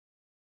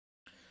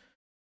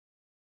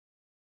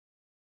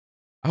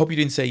 I hope you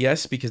didn't say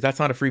yes, because that's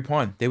not a free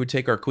pawn. They would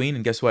take our queen,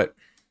 and guess what?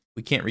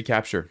 We can't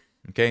recapture.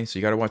 Okay, so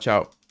you got to watch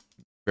out.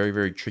 Very,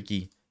 very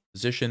tricky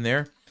position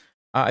there.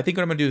 I think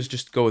what I'm going to do is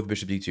just go with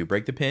bishop d2.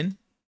 Break the pin.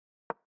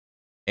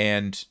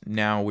 And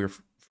now we're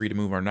free to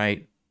move our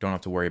knight. Don't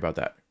have to worry about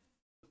that.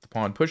 If the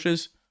pawn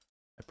pushes,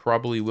 I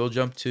probably will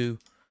jump to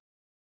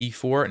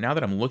e4. Now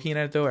that I'm looking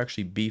at it, though,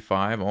 actually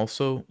b5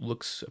 also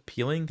looks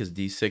appealing because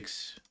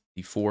d6,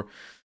 d4.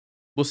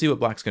 We'll see what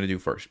Black's going to do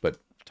first. But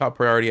top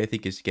priority, I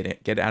think, is to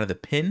get out of the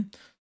pin.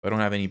 I don't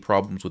have any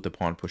problems with the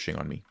pawn pushing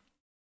on me.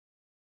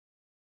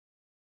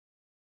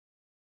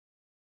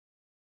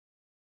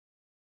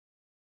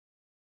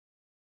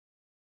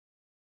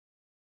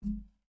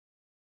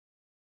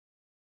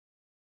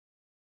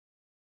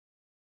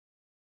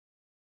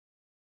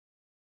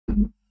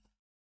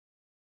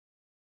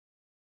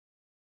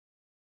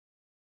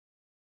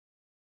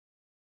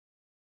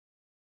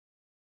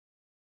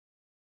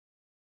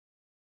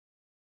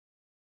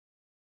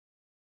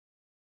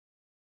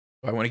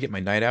 I want to get my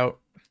knight out,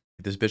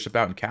 get this bishop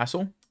out and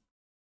castle.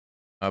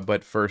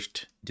 But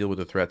first, deal with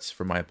the threats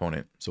from my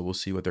opponent. So we'll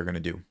see what they're going to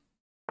do.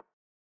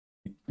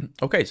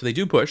 Okay, so they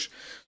do push.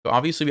 So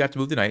obviously we have to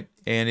move the knight.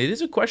 And it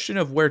is a question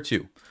of where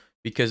to.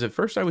 Because at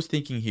first I was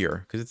thinking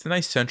here, because it's a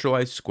nice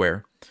centralized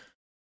square.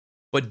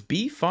 But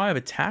b5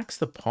 attacks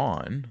the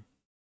pawn.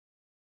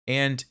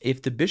 And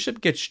if the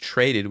bishop gets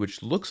traded,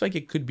 which looks like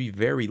it could be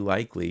very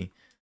likely,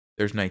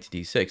 there's knight to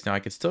d6. Now I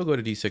could still go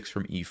to d6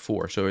 from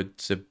e4. So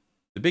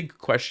the big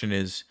question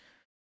is,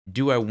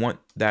 do I want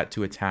that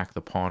to attack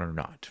the pawn or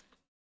not?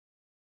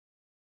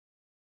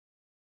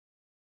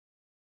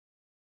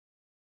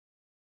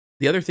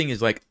 The other thing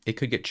is, like, it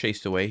could get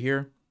chased away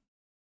here.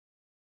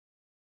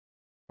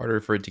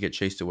 Harder for it to get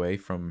chased away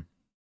from...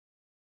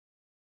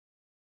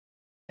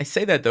 I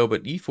say that, though,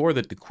 but e4,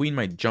 that the queen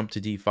might jump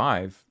to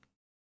d5. And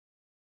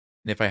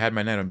if I had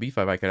my knight on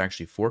b5, I could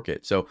actually fork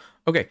it. So,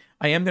 okay,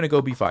 I am going to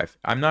go b5.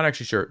 I'm not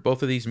actually sure.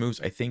 Both of these moves,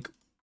 I think,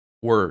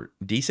 were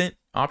decent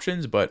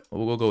options, but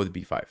we'll go with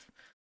b5.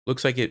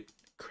 Looks like it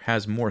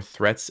has more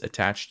threats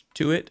attached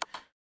to it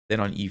than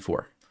on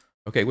e4.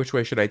 Okay, which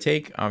way should I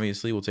take?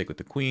 Obviously, we'll take with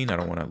the queen. I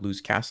don't want to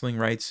lose castling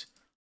rights.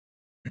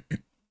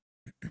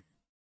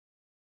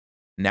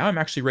 Now I'm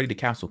actually ready to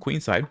castle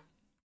queenside.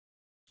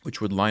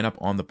 which would line up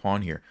on the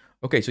pawn here.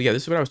 Okay, so yeah,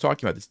 this is what I was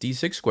talking about. This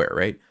d6 square,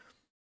 right,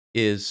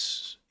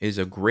 is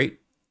a great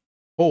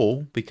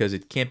hole because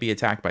it can't be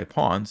attacked by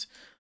pawns.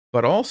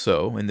 But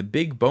also, and the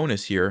big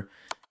bonus here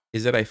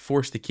is that I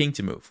force the king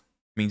to move.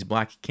 It means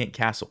black can't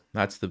castle.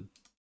 That's the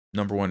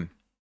number one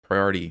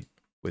priority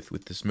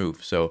with this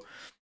move. So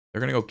they're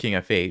going to go king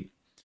f8,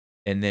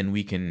 and then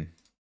we can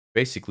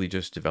basically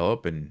just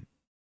develop and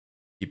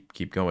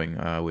keep going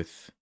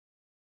with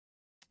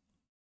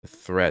the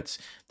threats.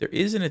 There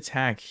is an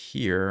attack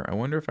here. I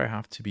wonder if I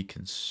have to be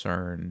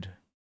concerned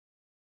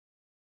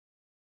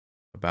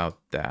about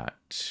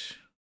that.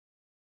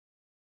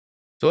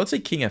 So let's say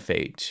king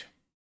f8.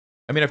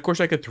 I mean, of course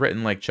I could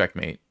threaten like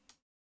checkmate,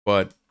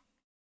 but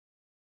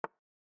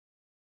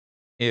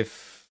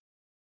if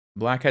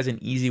black has an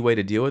easy way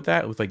to deal with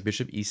that with like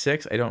bishop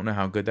e6, I don't know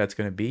how good that's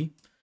going to be.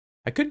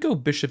 I could go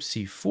bishop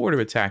c4 to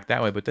attack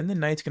that way, but then the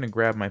knight's going to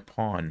grab my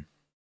pawn.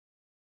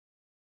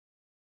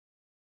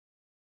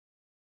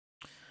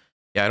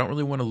 Yeah, I don't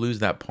really want to lose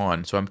that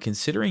pawn, so I'm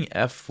considering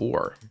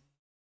f4.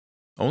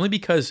 Only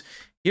because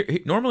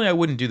normally I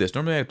wouldn't do this.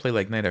 Normally I'd play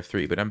like knight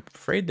f3, but I'm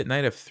afraid that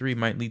knight f3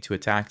 might lead to a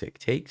tactic.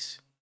 Takes,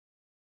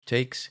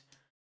 takes,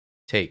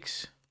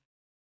 takes,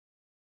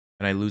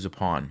 and I lose a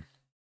pawn.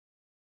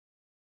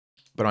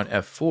 But on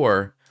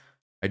f4,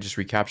 I just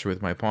recapture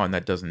with my pawn.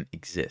 That doesn't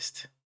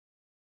exist.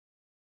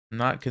 I'm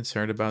not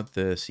concerned about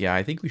this. Yeah,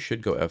 I think we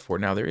should go f4.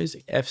 Now, there is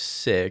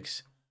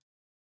f6.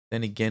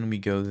 Then again, we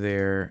go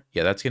there.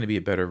 Yeah, that's going to be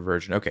a better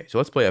version. Okay, so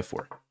let's play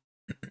f4.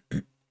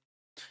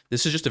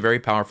 This is just a very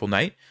powerful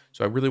knight,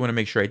 so I really want to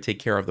make sure I take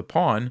care of the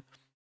pawn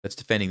that's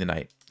defending the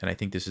knight, and I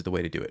think this is the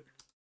way to do it.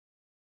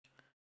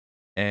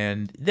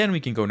 And then we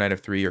can go knight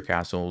f3 or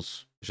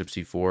castles, bishop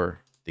c4,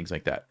 things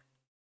like that.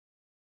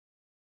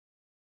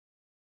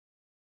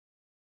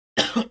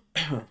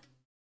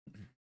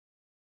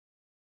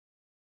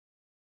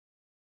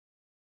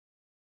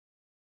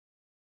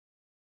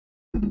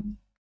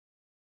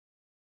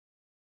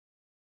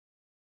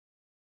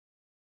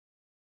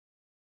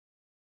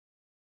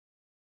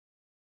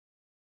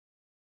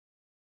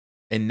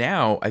 And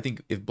now, I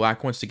think if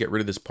black wants to get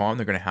rid of this pawn,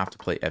 they're going to have to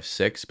play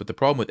f6. But the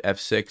problem with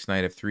f6,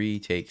 knight f3,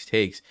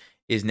 takes,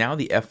 is now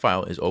the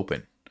f-file is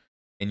open.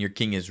 And your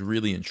king is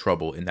really in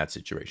trouble in that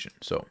situation.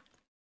 So,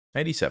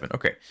 knight e7.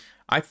 Okay.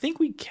 I think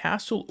we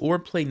castle or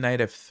play knight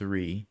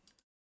f3.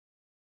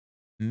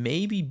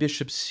 Maybe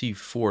bishop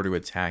c4 to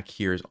attack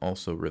here is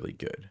also really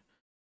good.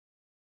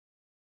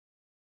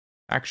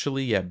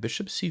 Actually, yeah,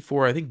 bishop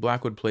c4. I think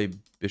black would play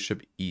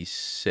bishop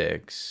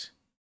e6.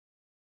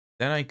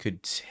 Then I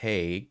could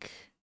take...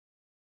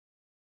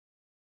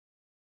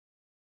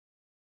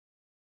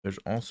 There's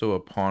also a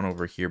pawn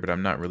over here, but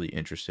I'm not really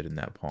interested in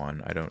that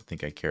pawn. I don't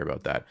think I care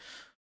about that.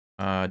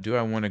 Do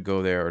I want to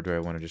go there, or do I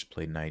want to just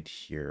play knight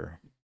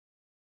here?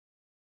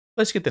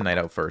 Let's get the knight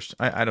out first.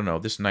 I don't know.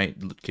 This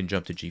knight can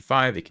jump to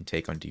g5. It can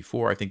take on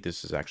d4. I think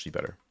this is actually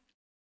better.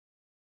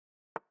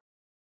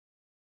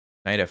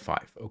 Knight f5.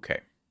 Okay.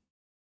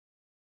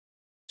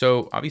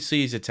 So, obviously,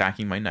 he's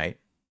attacking my knight.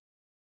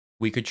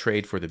 We could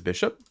trade for the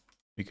bishop.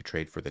 We could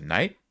trade for the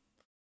knight.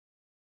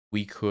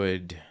 We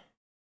could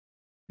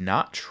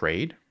not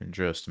trade and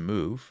just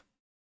move.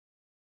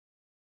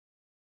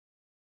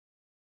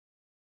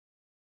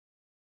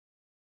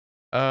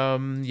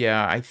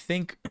 Yeah, I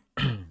think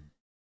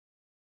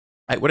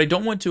what I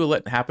don't want to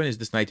let happen is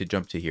this knight to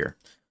jump to here.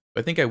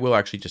 But I think I will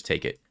actually just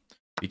take it,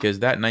 because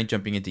that knight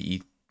jumping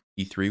into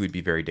e3 would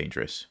be very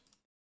dangerous.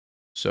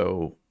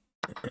 So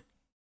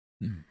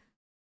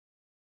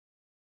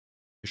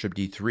bishop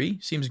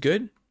d3 seems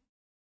good.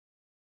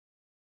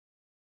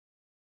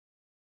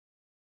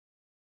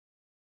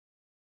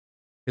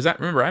 Because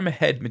remember, I'm a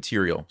head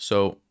material.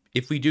 So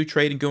if we do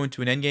trade and go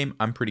into an endgame,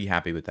 I'm pretty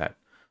happy with that.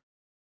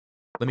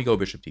 Let me go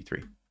bishop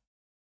d3.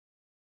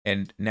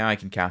 And now I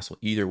can castle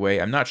either way.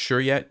 I'm not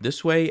sure yet.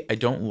 This way, I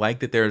don't like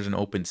that there's an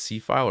open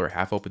c-file or a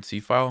half-open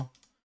c-file.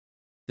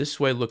 This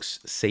way looks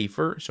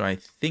safer, so I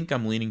think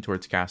I'm leaning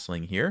towards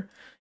castling here.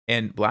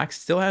 And black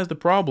still has the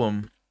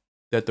problem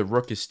that the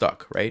rook is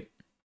stuck, right?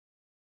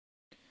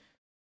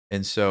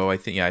 And so I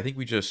think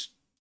we just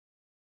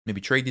maybe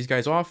trade these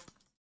guys off.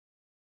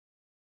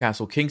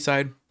 Castle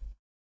kingside.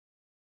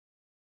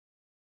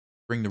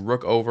 Bring the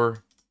rook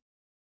over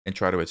and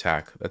try to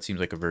attack. That seems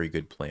like a very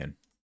good plan.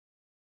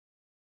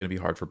 It's going to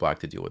be hard for black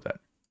to deal with that.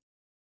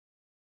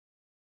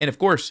 And of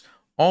course,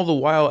 all the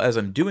while as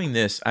I'm doing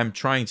this, I'm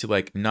trying to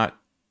like not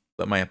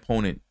let my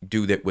opponent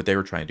do that what they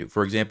were trying to do.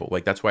 For example,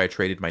 like that's why I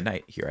traded my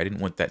knight here. I didn't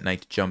want that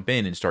knight to jump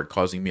in and start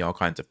causing me all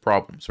kinds of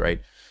problems,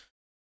 right?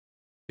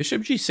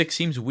 Bishop g6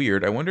 seems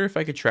weird. I wonder if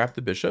I could trap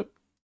the bishop.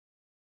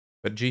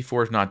 But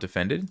g4 is not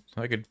defended.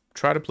 So I could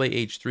try to play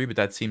h3, but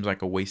that seems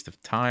like a waste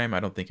of time. I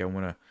don't think I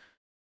want to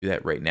do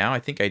that right now. I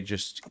think I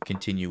just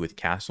continue with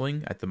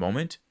castling at the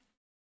moment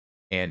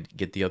and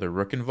get the other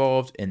rook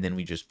involved, and then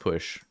we just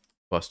push,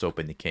 bust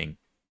open the king.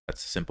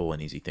 That's a simple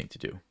and easy thing to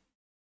do.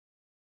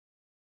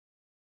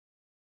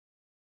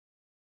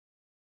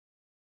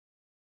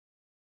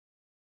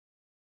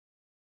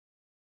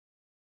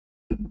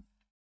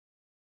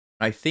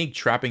 I think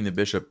trapping the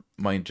bishop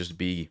might just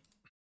be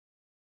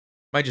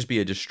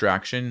a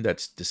distraction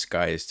that's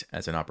disguised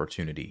as an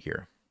opportunity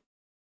here.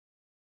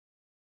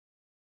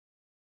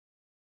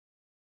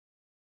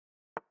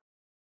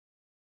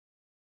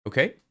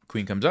 Okay,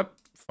 queen comes up.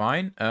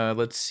 Fine.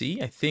 Let's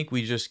see. I think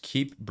we just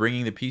keep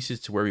bringing the pieces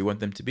to where we want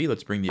them to be.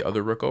 Let's bring the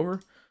other rook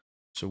over.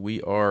 So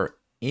we are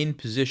in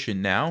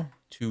position now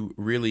to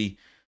really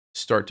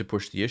start to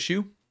push the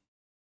issue.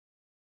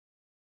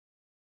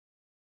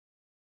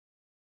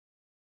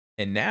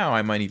 And now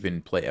I might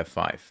even play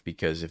f5,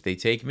 because if they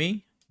take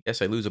me,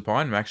 yes, I lose a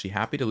pawn. I'm actually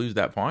happy to lose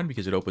that pawn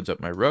because it opens up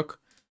my rook.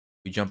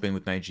 We jump in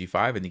with knight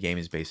g5 and the game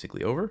is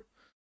basically over.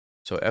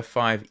 So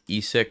f5,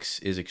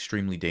 e6 is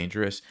extremely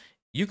dangerous.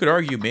 You could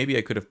argue maybe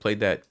I could have played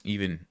that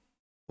even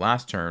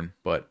last turn,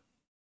 but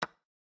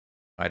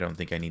I don't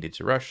think I needed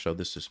to rush, so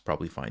this is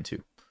probably fine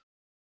too.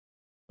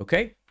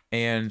 Okay,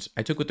 and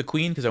I took with the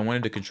queen because I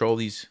wanted to control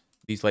these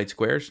light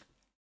squares.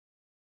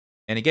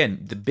 And again,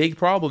 the big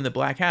problem that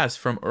black has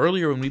from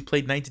earlier when we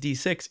played knight to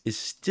d6 is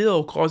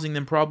still causing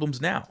them problems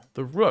now.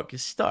 The rook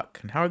is stuck,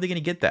 and how are they going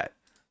to get that?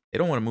 They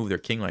don't want to move their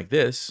king like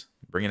this,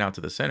 bring it out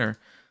to the center.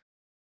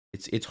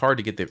 It's hard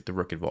to get the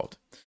rook involved.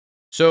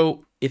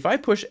 So if I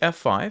push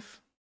f5,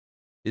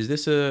 is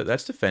this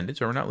that's defended,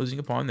 so we're not losing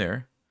a pawn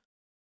there.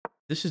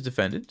 This is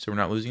defended, so we're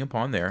not losing a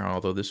pawn there,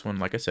 although this one,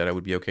 like I said, I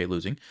would be okay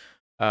losing.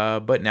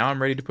 But now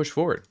I'm ready to push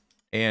forward.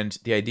 And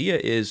the idea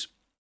is,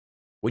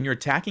 when you're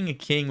attacking a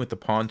king with the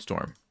pawn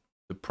storm,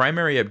 the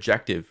primary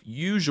objective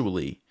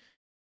usually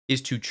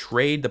is to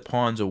trade the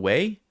pawns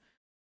away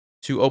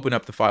to open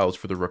up the files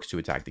for the rooks to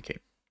attack the king.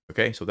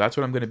 Okay, so that's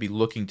what I'm going to be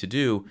looking to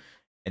do,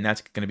 and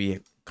that's going to be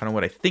kind of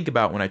what I think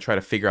about when I try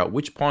to figure out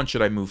which pawn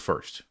should I move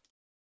first.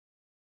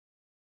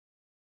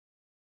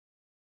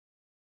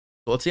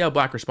 So let's see how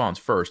black responds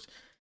first,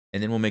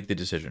 and then we'll make the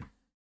decision.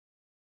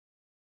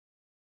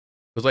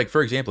 Because, like,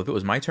 for example, if it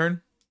was my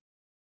turn,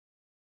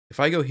 if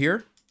I go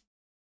here,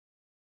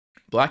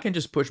 black can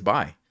just push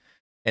by,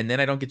 and then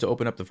I don't get to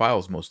open up the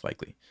files most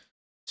likely.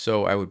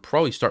 So I would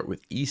probably start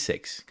with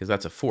e6, because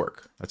that's a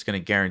fork. That's going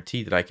to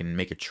guarantee that I can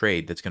make a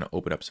trade that's going to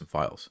open up some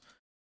files.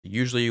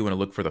 Usually you want to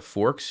look for the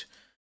forks,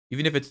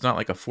 even if it's not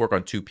like a fork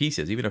on two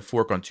pieces. Even a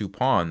fork on two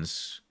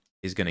pawns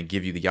is going to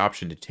give you the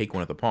option to take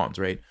one of the pawns,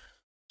 right?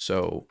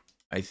 So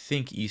I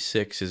think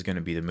e6 is going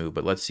to be the move,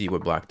 but let's see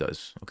what black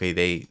does. Okay,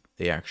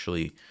 they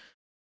actually...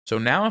 So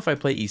now if I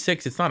play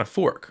e6, it's not a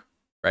fork,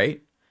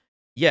 right?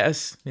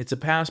 Yes, it's a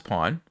pass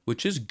pawn,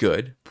 which is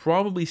good.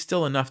 Probably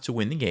still enough to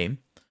win the game.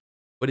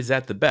 But is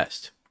that the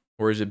best?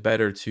 Or is it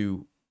better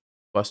to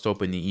bust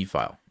open the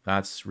e-file?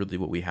 That's really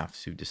what we have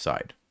to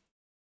decide.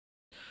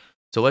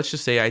 So let's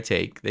just say I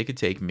take. They could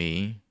take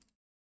me.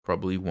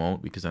 Probably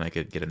won't, because then I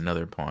could get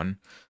another pawn.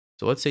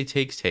 So let's say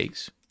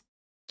takes.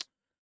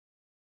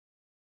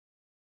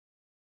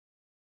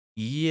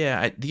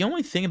 Yeah, the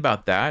only thing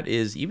about that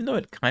is, even though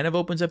it kind of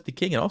opens up the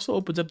king, it also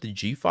opens up the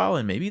g-file,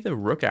 and maybe the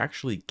rook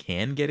actually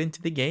can get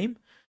into the game.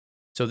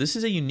 So this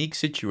is a unique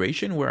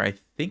situation where I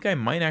think I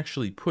might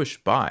actually push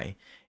by,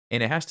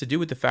 and it has to do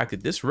with the fact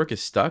that this rook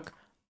is stuck.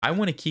 I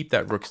want to keep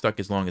that rook stuck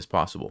as long as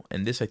possible,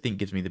 and this I think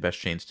gives me the best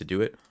chance to do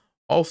it.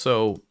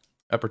 Also,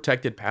 a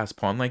protected pass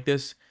pawn like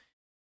this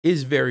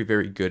is very,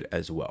 very good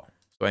as well.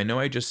 So I know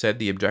I just said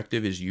the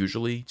objective is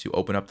usually to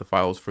open up the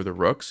files for the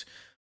rooks,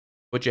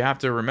 but you have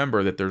to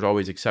remember that there's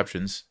always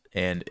exceptions,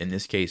 and in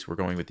this case, we're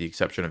going with the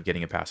exception of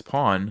getting a pass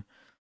pawn,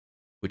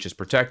 which is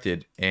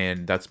protected,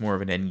 and that's more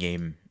of an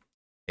endgame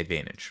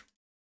advantage.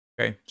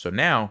 Okay, so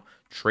now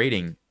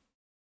trading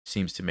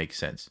seems to make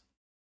sense.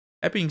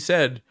 That being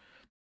said,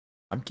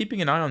 I'm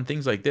keeping an eye on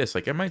things like this.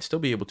 Like, I might still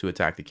be able to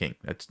attack the king.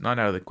 That's not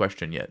out of the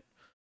question yet.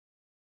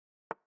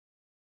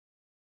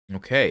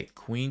 Okay,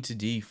 queen to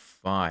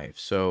d5.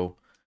 So,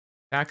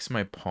 attacks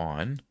my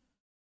pawn.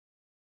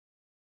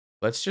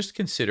 Let's just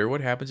consider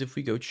what happens if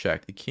we go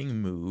check. The king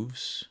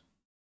moves.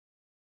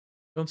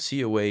 Don't see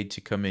a way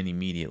to come in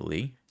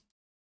immediately.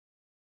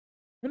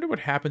 I wonder what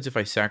happens if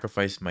I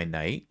sacrifice my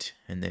knight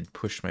and then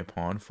push my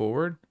pawn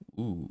forward.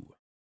 Ooh.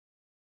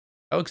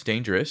 That looks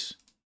dangerous,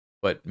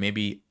 but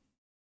maybe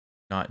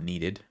not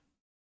needed.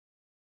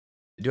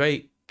 Do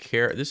I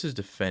care? This is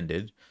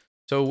defended.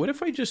 So what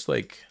if I just,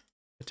 like,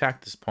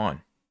 attack this pawn?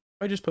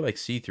 If I just put, like,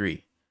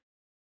 c3,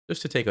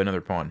 just to take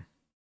another pawn.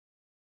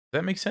 Does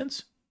that make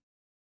sense?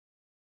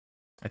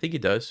 I think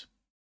it does.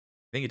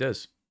 I think it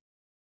does.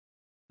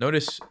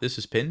 Notice this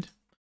is pinned.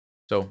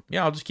 So,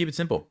 yeah, I'll just keep it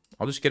simple.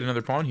 I'll just get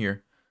another pawn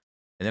here.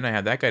 And then I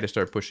have that guy to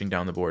start pushing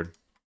down the board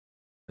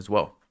as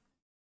well.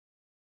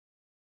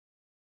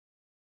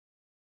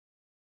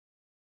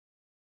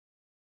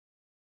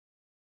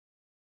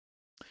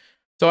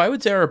 So I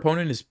would say our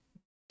opponent is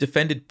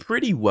defended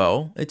pretty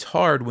well. It's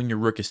hard when your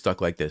rook is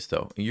stuck like this,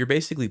 though. You're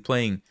basically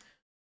playing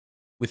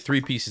with 3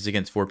 pieces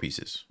against 4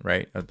 pieces,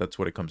 right? That's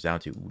what it comes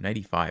down to. Ooh,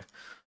 95.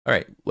 All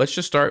right, let's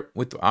just start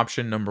with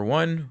option number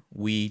 1.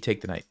 We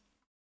take the knight.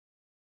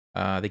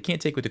 They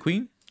can't take with the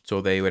queen,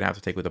 so they would have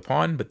to take with the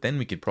pawn, but then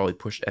we could probably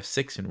push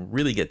f6 and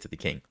really get to the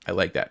king. I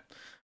like that.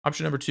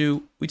 Option number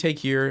 2, we take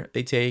here,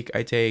 they take,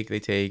 I take,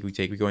 they take, we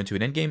take, we go into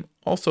an endgame.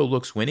 Also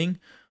looks winning,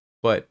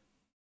 but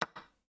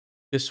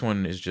this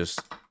one is just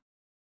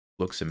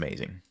looks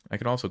amazing. I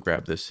can also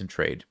grab this and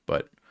trade,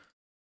 but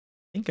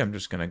I think I'm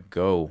just gonna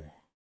go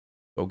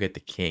get the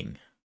king.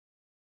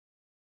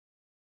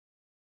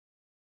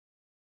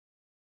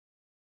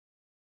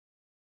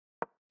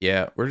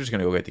 Yeah, we're just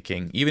gonna go get the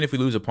king. Even if we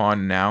lose a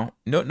pawn now.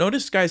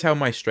 Notice, guys, how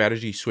my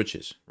strategy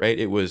switches, right?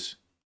 It was,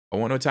 I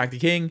want to attack the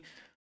king.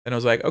 And I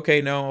was like,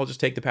 okay, no, I'll just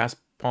take the passed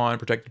pawn,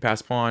 protect the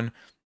passed pawn.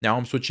 Now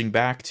I'm switching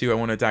back to I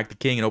want to attack the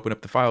king and open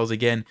up the files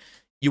again.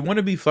 You want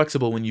to be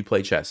flexible when you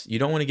play chess. You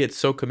don't want to get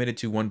so committed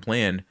to one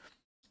plan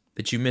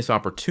that you miss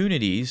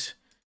opportunities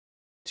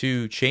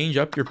to change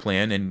up your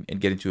plan and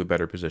get into a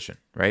better position,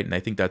 right? And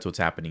I think that's what's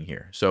happening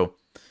here. So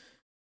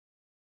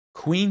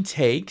queen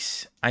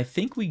takes. I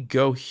think we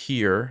go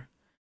here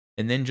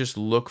and then just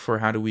look for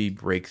how do we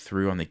break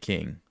through on the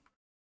king.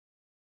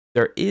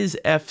 There is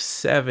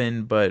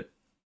f7, but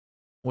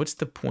what's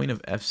the point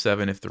of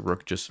f7 if the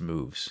rook just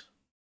moves?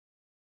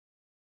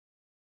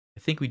 I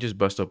think we just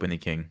bust open the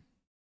king.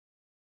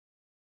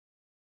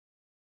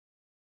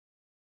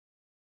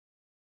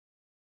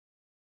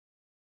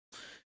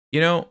 You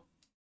know,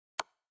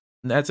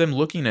 as I'm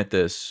looking at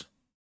this,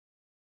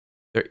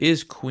 there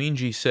is queen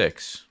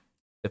g6.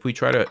 If we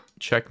try to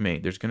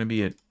checkmate, there's going to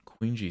be a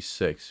queen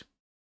g6,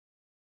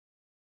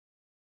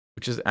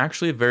 which is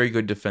actually a very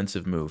good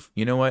defensive move.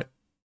 You know what?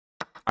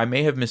 I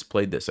may have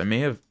misplayed this. I may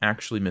have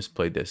actually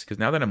misplayed this, because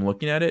now that I'm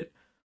looking at it,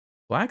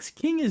 black's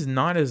king is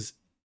not as...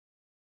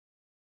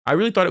 I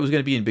really thought it was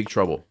going to be in big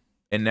trouble.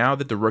 And now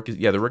that the rook is...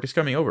 Yeah, the rook is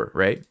coming over,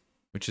 right?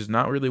 Which is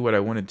not really what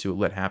I wanted to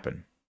let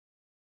happen.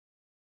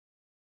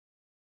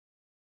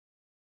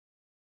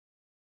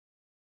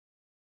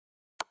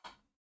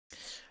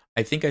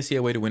 I think I see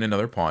a way to win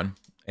another pawn.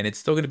 And it's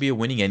still going to be a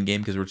winning endgame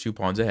because we're 2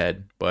 pawns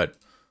ahead. But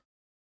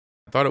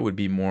I thought it would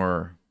be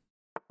more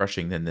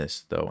crushing than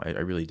this, though. I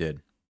really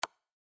did.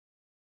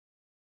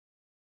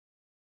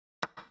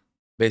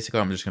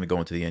 Basically, I'm just going to go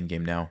into the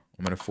endgame now.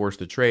 I'm going to force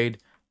the trade.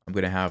 I'm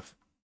going to have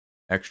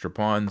extra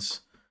pawns.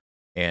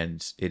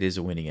 And it is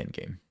a winning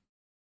endgame.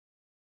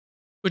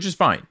 Which is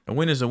fine. A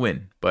win is a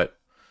win. But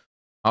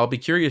I'll be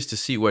curious to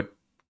see what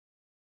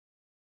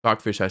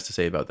Stockfish has to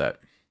say about that.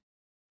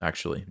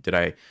 Actually,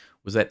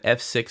 was that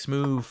f6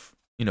 move,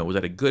 you know, was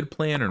that a good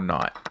plan or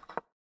not?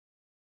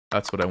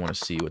 That's what I want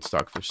to see, what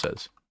Stockfish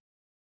says.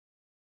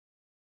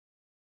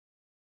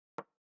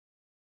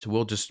 So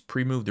we'll just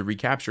pre-move the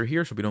recapture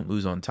here so we don't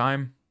lose on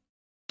time.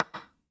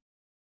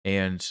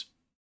 And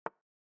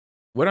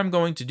what I'm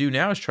going to do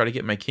now is try to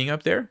get my king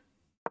up there.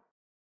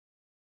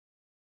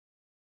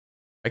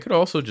 I could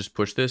also just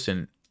push this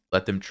and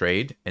let them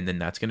trade, and then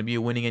that's going to be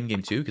a winning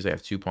endgame too, because I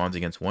have 2 pawns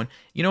against 1.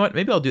 You know what?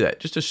 Maybe I'll do that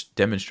just to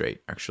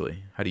demonstrate,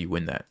 actually. How do you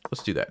win that?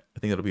 Let's do that. I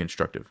think that'll be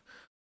instructive.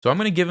 So I'm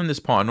going to give him this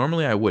pawn.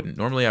 Normally I wouldn't.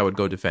 Normally I would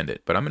go defend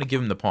it, but I'm going to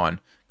give him the pawn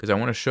because I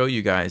want to show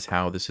you guys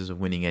how this is a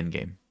winning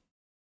endgame.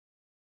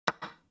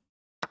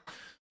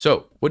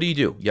 So what do?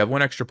 You have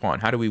 1 extra pawn.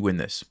 How do we win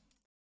this?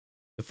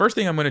 The first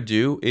thing I'm going to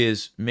do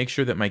is make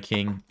sure that my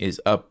king is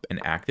up and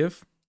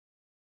active.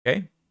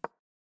 Okay.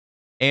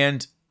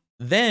 And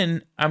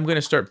then I'm going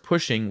to start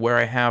pushing where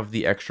I have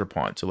the extra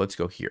pawn. So let's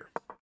go here.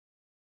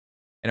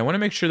 And I want to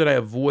make sure that I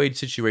avoid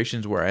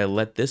situations where I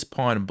let this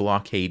pawn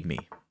blockade me.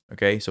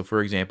 Okay, so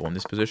for example, in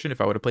this position,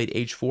 if I would have played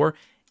h4,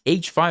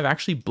 h5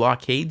 actually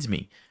blockades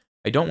me.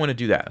 I don't want to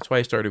do that. That's why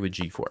I started with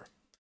g4.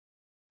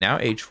 Now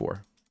h4.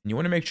 And you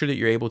want to make sure that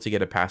you're able to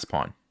get a pass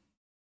pawn.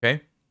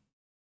 Okay?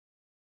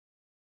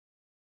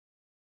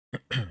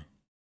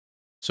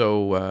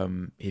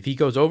 So if he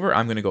goes over,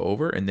 I'm going to go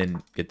over and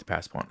then get the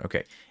pass pawn.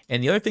 Okay.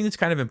 And the other thing that's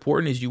kind of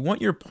important is you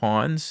want your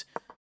pawns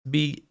to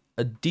be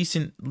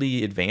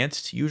decently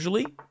advanced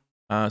usually.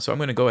 So I'm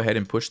going to go ahead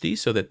and push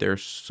these so that they're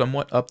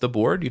somewhat up the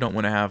board. You don't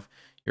want to have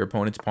your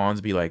opponent's pawns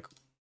be like,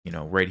 you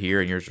know, right here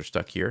and yours are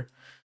stuck here.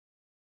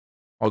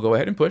 I'll go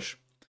ahead and push.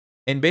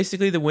 And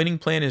basically the winning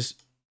plan is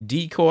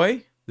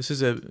decoy. This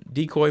is a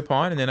decoy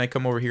pawn. And then I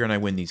come over here and I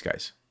win these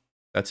guys.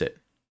 That's it.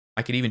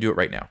 I could even do it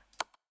right now.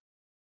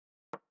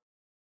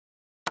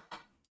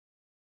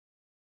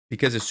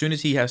 Because as soon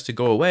as he has to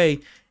go away,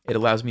 it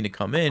allows me to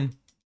come in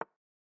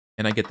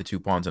and I get the 2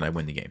 pawns and I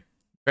win the game.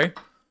 Okay?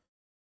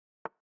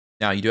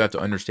 Now, you do have to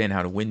understand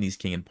how to win these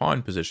king and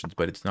pawn positions,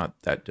 but it's not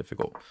that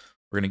difficult.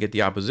 We're going to get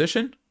the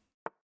opposition.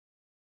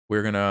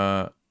 We're going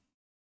to,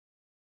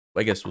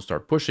 I guess we'll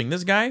start pushing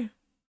this guy.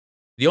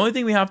 The only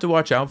thing we have to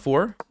watch out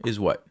for is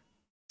what?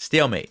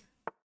 Stalemate.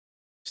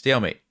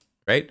 Stalemate,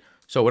 right?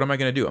 So what am I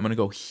going to do? I'm going to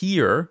go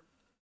here,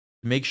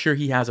 make sure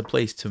he has a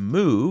place to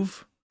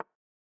move.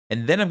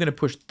 And then I'm going to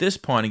push this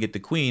pawn and get the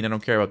queen. I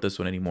don't care about this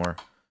one anymore.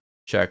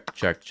 Check,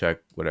 check, check,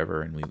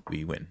 whatever, and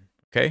we win.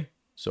 Okay?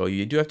 So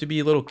you do have to be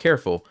a little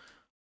careful.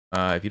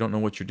 If you don't know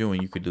what you're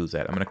doing, you could lose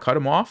that. I'm going to cut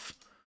him off.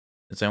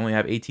 Since I only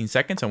have 18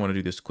 seconds, I want to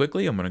do this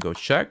quickly. I'm going to go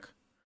check.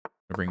 I'm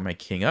going to bring my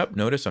king up.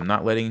 Notice I'm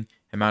not letting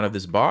him out of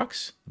this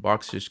box. The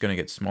box is just going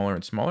to get smaller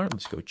and smaller.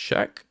 Let's go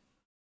check.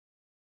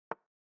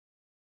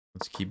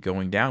 Let's keep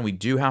going down. We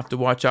do have to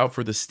watch out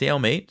for the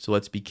stalemate, so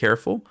let's be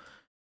careful.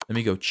 Let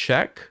me go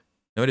check.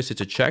 Notice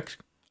it's a check.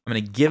 I'm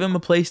going to give him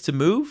a place to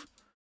move,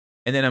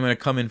 and then I'm going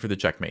to come in for the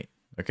checkmate,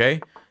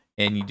 okay?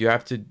 And you do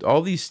have to,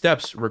 all these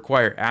steps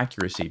require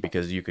accuracy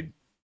because you could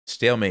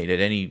stalemate at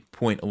any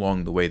point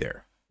along the way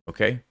there,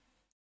 okay?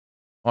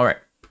 All right,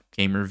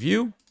 game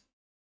review.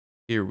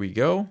 Here we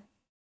go.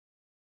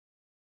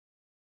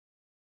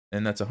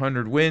 And that's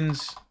 100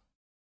 wins,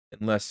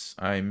 unless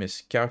I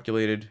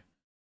miscalculated,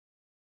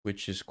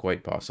 which is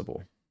quite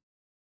possible.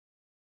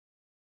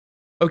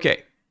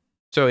 Okay,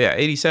 so yeah,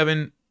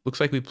 87. Looks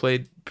like we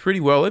played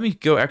pretty well. Let me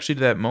go actually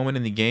to that moment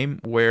in the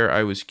game where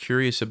I was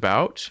curious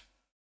about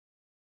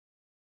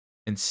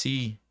and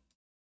see,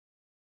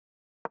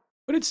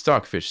 what did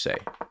Stockfish say?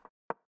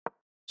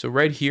 So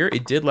right here,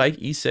 it did like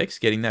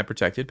e6, getting that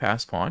protected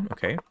past pawn,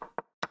 okay.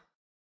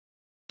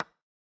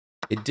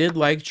 It did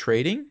like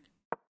trading,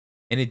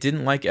 and it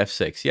didn't like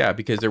f6, yeah,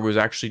 because there was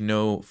actually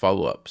no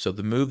follow-up. So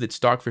the move that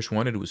Stockfish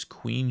wanted was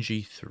queen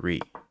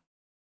g3.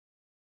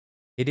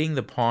 Hitting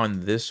the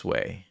pawn this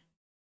way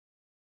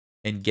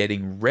and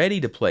getting ready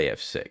to play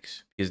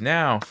f6. Because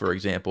now, for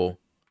example,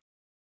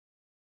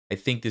 I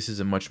think this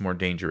is a much more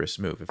dangerous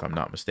move, if I'm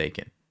not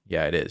mistaken.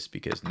 Yeah, it is,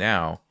 because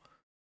now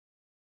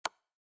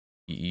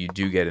you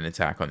do get an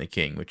attack on the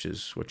king, which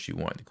is what you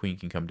want. The queen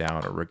can come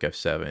down, or rook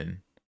f7.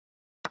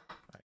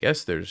 I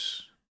guess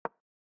there's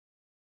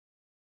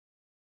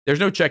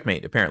no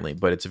checkmate, apparently,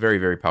 but it's a very,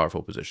 very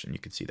powerful position. You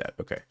can see that.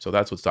 Okay, so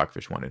that's what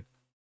Stockfish wanted.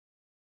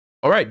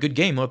 All right, good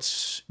game.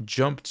 Let's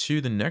jump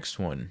to the next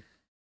one.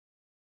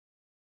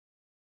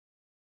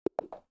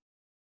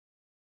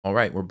 All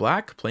right, we're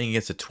black, playing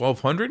against a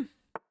 1200.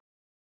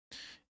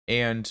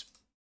 And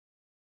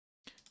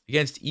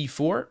against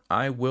e4,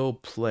 I will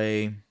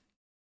play...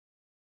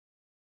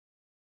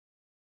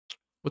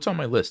 What's on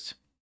my list?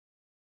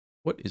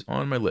 What is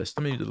on my list?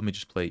 Let me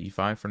just play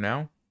e5 for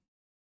now.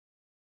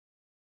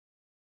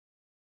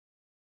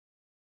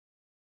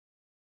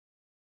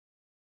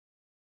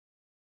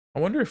 I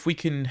wonder if we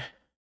can...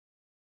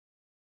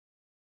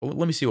 Well,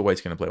 let me see what white's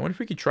going to play. I wonder if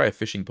we could try a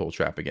fishing pole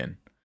trap again.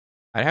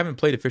 I haven't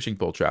played a fishing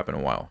pole trap in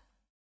a while.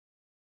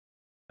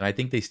 And I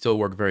think they still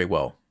work very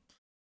well.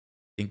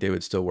 I think they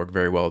would still work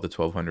very well at the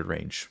 1200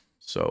 range.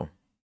 So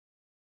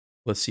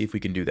let's see if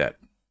we can do that.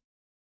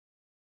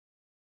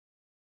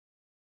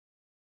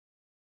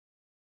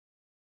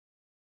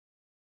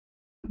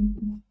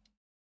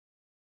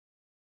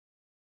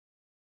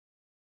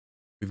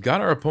 We've got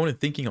our opponent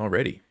thinking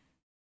already.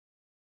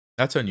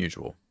 That's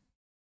unusual.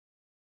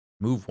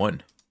 Move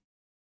one.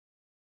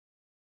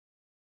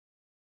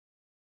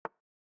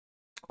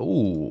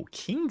 Oh,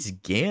 King's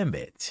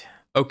Gambit.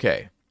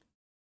 Okay.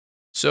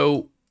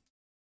 So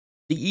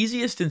the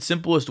easiest and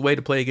simplest way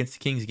to play against the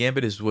King's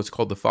Gambit is what's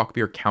called the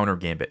Falkbeer counter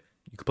gambit.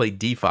 You can play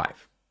d5.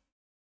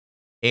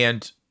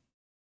 And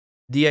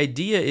the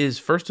idea is,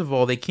 first of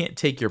all, they can't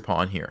take your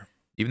pawn here.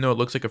 Even though it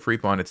looks like a free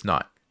pawn, it's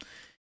not.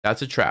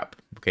 That's a trap.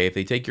 Okay, if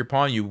they take your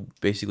pawn, you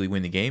basically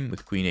win the game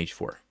with queen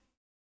h4.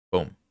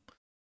 Boom.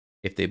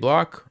 If they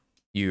block,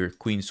 your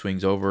queen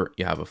swings over,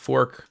 you have a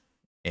fork,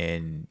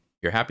 and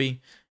you're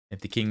happy. If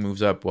the king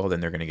moves up, well,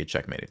 then they're going to get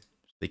checkmated.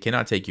 They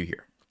cannot take you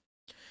here.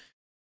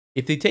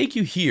 If they take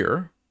you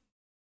here,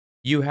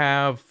 you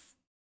have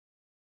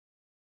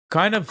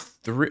kind of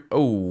three...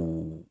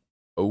 Oh.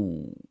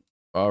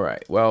 All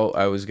right. Well,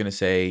 I was going to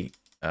say,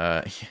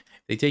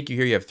 they take you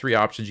here, you have three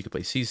options. You can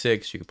play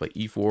c6, you can play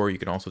e4, you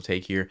can also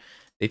take here.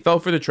 They fell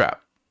for the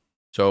trap.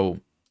 So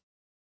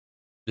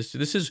this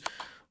is...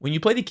 When you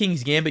play the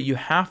King's Gambit, you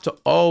have to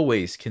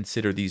always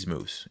consider these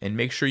moves and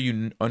make sure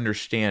you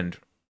understand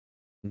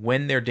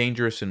when they're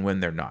dangerous and when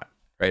they're not,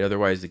 right?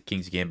 Otherwise, the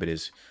King's Gambit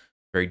is a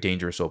very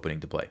dangerous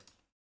opening to play.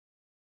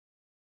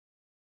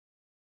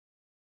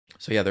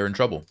 So yeah, they're in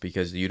trouble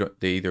because they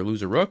either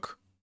lose a rook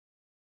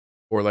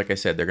or, like I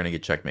said, they're going to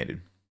get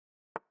checkmated.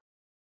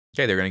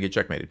 Okay, they're going to get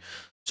checkmated.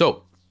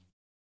 So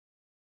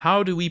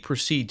how do we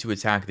proceed to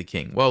attack the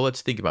king? Well,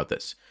 let's think about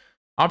this.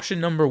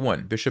 Option number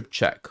one, bishop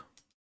check.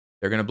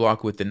 They're going to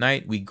block with the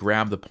knight. We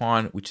grab the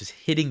pawn, which is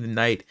hitting the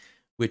knight,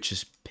 which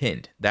is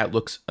pinned. That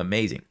looks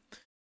amazing.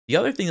 The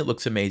other thing that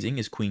looks amazing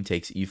is queen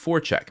takes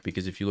e4 check,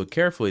 because if you look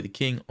carefully, the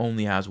king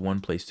only has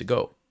one place to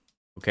go.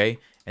 Okay?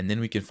 And then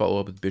we can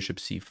follow up with bishop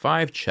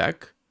c5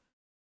 check.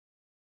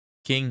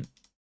 King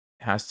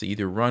has to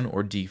either run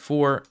or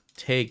d4,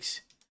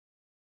 takes.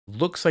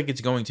 Looks like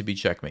it's going to be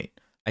checkmate.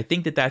 I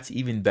think that that's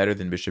even better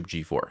than bishop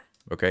g4.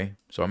 Okay?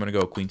 So I'm going to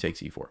go queen takes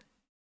e4.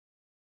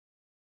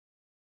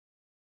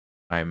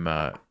 I'm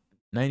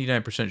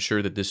 99%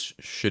 sure that this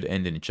should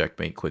end in a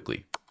checkmate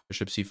quickly.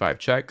 Bishop c5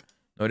 check.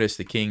 Notice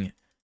the king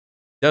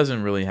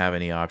doesn't really have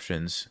any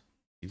options.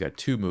 You've got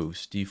two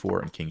moves,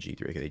 d4 and king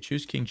g3. Okay, they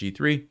choose king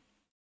g3.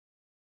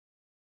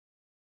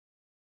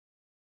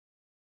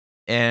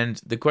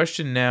 And the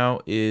question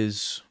now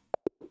is,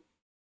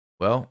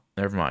 well,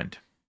 never mind.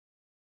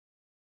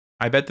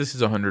 I bet this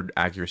is a 100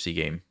 accuracy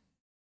game.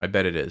 I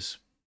bet it is.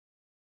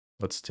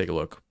 Let's take a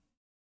look.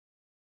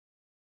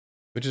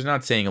 Which is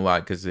not saying a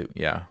lot because,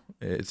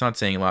 it's not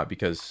saying a lot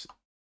because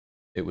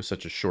it was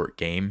such a short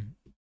game.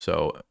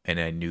 So, and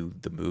I knew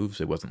the moves.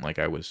 It wasn't like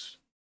I was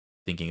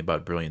thinking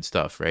about brilliant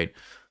stuff, right?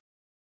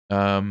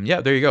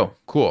 Yeah, there you go.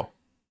 Cool.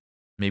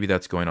 Maybe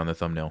that's going on the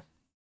thumbnail.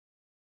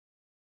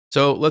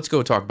 So let's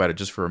go talk about it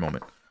just for a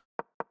moment.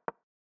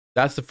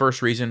 That's the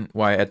first reason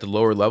why at the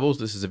lower levels,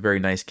 this is a very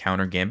nice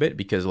counter gambit,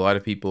 because a lot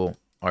of people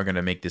are going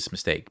to make this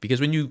mistake. Because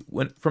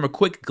when from a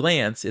quick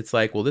glance, it's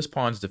like, well, this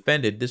pawn's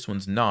defended, this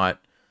one's not,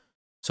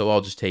 so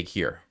I'll just take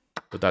here.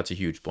 But that's a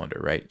huge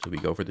blunder, right? So we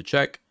go for the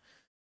check.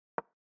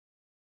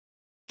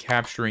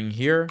 Capturing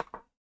here,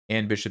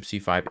 and bishop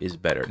c5 is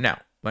better. Now,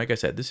 like I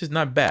said, this is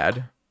not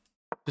bad.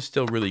 It's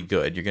still really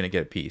good. You're going to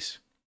get a piece.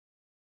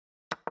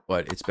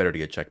 But it's better to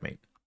get checkmate.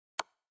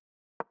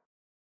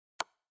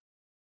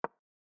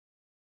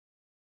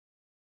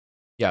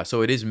 Yeah,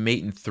 so it is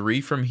mate in 3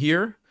 from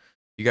here.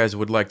 You guys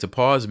would like to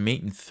pause,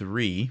 mate in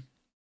 3.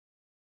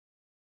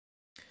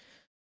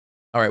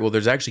 All right, well,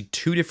 there's actually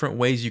 2 different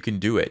ways you can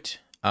do it.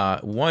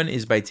 One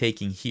is by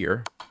taking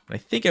here. I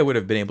think I would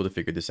have been able to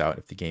figure this out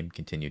if the game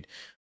continued.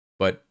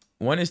 But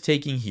one is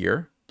taking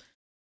here.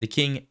 The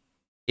king,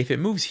 if it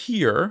moves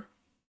here,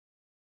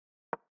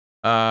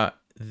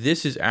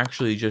 this is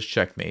actually just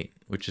checkmate,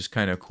 which is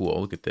kind of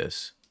cool. Look at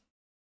this.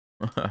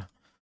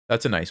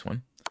 That's a nice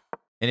one.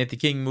 And if the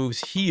king moves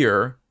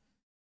here,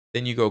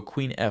 then you go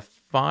queen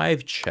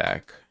f5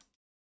 check.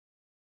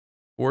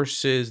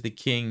 Forces the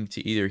king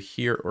to either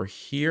here or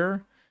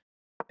here.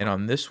 And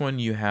on this one,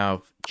 you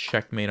have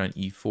checkmate on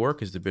e4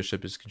 because the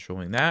bishop is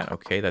controlling that.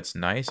 Okay, that's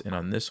nice. And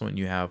on this one,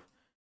 you have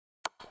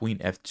queen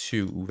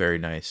f2. Ooh, very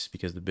nice,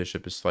 because the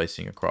bishop is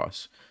slicing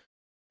across.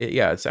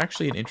 Yeah, it's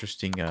actually an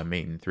interesting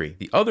mate in 3.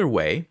 The other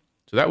way,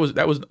 so that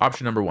was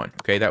option number 1.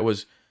 Okay, that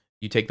was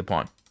you take the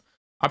pawn.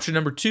 Option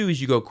number 2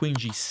 is you go queen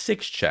g6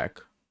 check.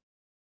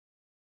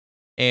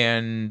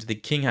 And the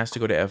king has to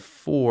go to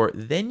f4.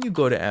 Then you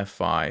go to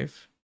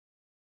f5.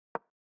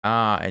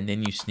 And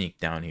then you sneak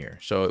down here.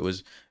 So it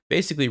was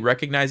basically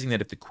recognizing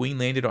that if the queen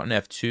landed on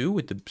f2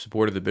 with the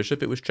support of the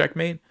bishop, it was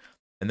checkmate.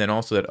 And then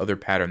also that other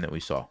pattern that we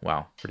saw.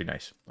 Wow, pretty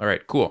nice. All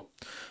right, cool.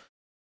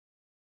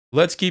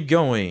 Let's keep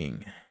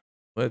going.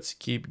 Let's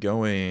keep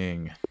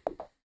going.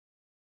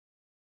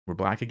 We're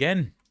black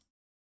again.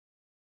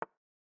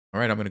 All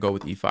right, I'm going to go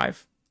with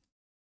e5.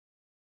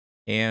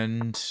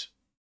 And,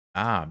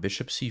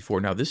 bishop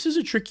c4. Now, this is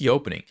a tricky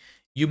opening.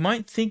 You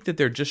might think that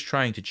they're just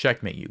trying to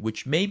checkmate you,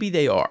 which maybe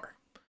they are.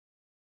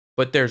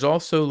 But there's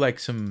also like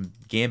some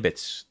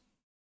gambits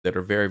that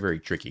are very, very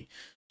tricky.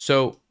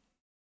 So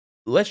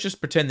let's just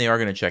pretend they are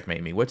going to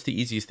checkmate me. What's the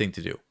easiest thing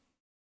to do?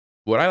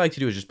 What I like to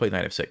do is just play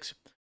knight f6.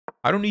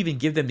 I don't even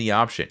give them the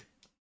option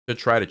to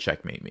try to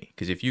checkmate me,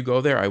 because if you go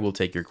there, I will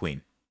take your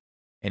queen.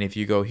 And if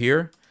you go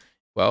here,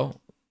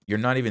 well, you're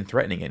not even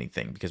threatening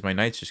anything because my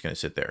knight's just going to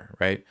sit there,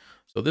 right?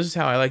 So this is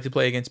how I like to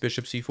play against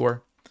bishop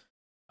c4.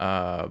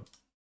 Of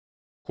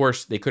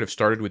course, they could have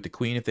started with the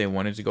queen if they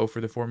wanted to go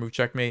for the 4-move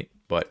checkmate,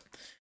 but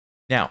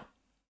now,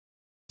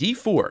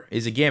 d4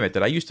 is a gambit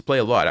that I used to play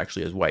a lot,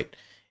 actually, as white.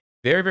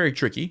 Very, very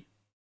tricky.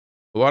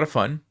 A lot of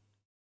fun.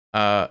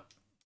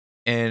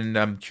 And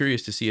I'm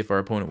curious to see if our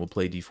opponent will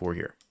play d4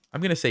 here.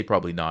 I'm going to say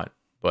probably not,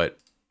 but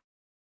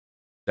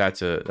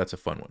that's a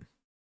fun one.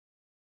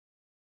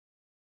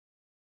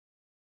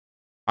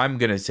 I'm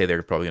going to say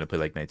they're probably going to play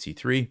like knight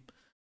c3.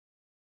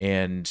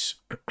 And,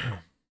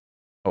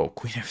 oh,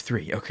 queen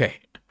f3. Okay.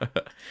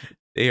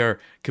 They are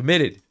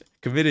committed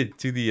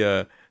to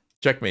the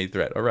checkmate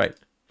threat. All right.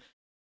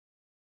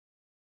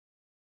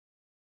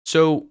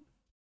 So,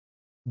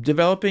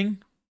 developing,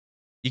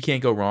 you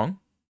can't go wrong.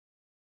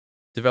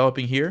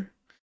 Developing here.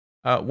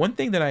 One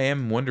thing that I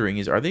am wondering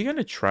is, are they going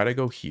to try to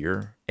go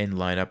here and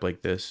line up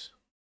like this?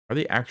 Are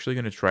they actually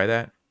going to try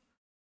that?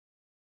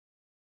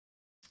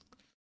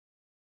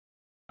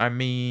 I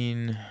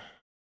mean,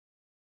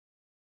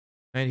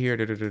 right here,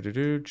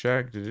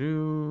 check,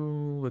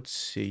 let's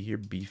see here,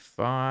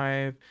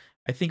 b5.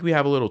 I think we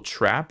have a little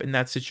trap in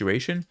that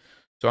situation.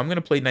 So I'm going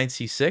to play knight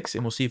c6,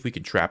 and we'll see if we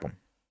can trap them.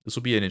 This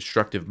will be an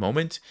instructive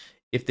moment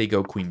if they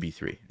go queen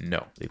b3.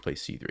 No, they play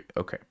c3.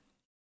 Okay.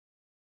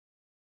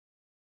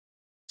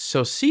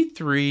 So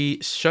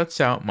c3 shuts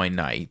out my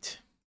knight.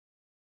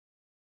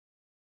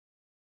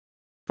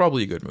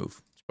 Probably a good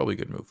move. It's probably a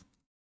good move.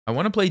 I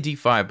want to play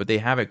d5, but they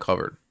have it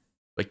covered.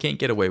 I can't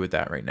get away with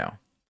that right now.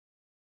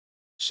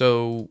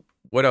 So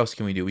what else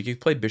can we do? We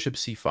could play bishop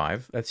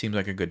c5. That seems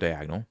like a good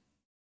diagonal.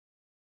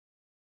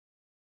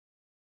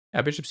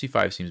 Yeah, bishop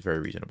c5 seems very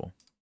reasonable.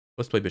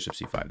 Let's play bishop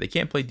c5. They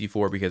can't play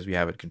d4 because we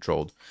have it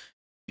controlled.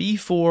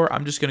 b4,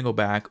 I'm just going to go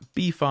back.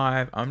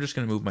 b5, I'm just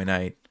going to move my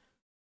knight.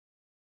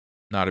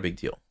 Not a big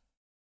deal.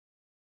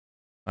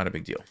 Not a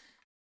big deal.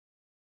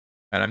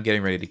 And I'm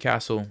getting ready to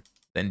castle.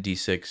 Then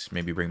d6,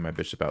 maybe bring my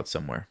bishop out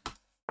somewhere.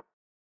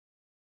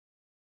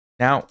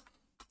 Now,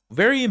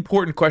 very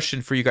important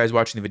question for you guys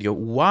watching the video.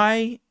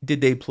 Why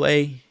did they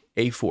play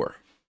a4?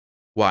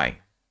 Why?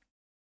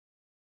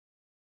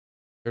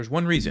 There's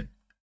one reason.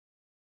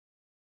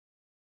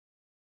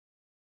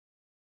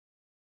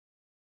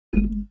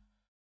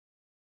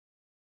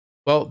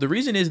 Well, the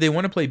reason is they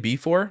want to play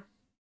b4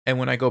 And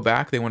when I go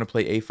back, they want to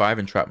play a5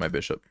 and trap my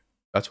bishop.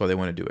 That's why they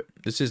want to do it.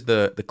 This is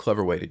the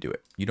clever way to do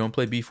it. You don't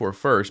play b4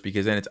 first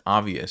because then it's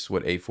obvious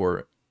what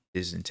a4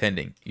 is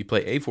intending. You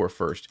play a4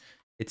 first.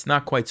 It's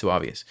not quite so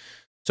obvious.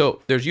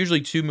 So there's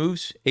usually two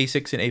moves,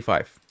 a6 and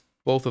a5,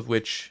 both of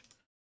which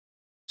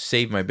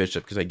save my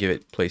bishop because I give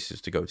it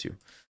places to go to.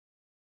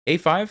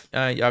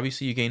 a5,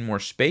 obviously you gain more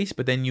space,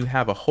 but then you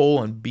have a hole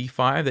on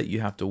b5 that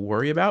you have to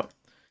worry about.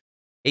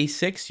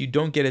 a6, you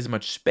don't get as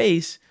much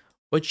space,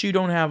 but you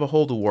don't have a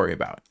hole to worry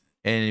about.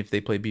 And if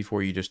they play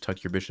b4, you just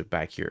tuck your bishop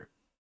back here.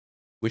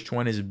 Which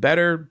one is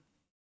better?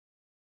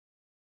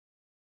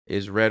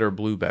 Is red or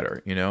blue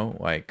better? You know,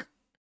 like,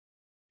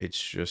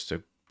 it's just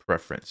a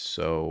preference.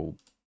 So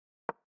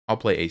I'll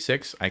play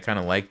a6. I kind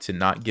of like to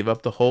not give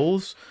up the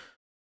holes.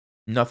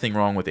 Nothing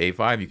wrong with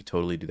a5. You could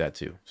totally do that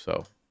too.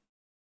 So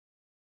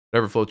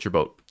whatever floats your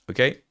boat.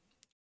 Okay.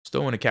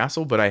 Still in a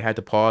castle, but I had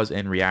to pause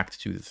and react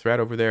to the threat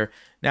over there.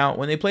 Now,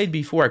 when they played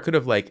b4, I could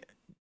have like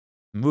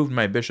moved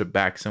my bishop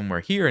back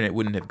somewhere here and it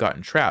wouldn't have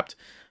gotten trapped.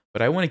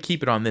 But I want to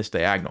keep it on this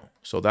diagonal.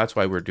 So that's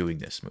why we're doing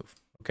this move.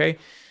 Okay.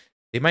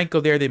 They might go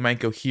there. They might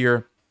go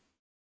here.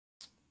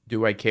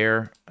 Do I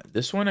care?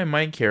 This one I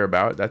might care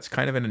about. That's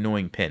kind of an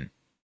annoying pin.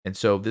 And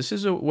so this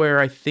is where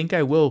I think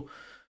I will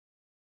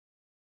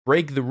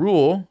break the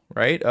rule,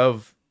 right,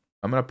 of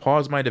I'm going to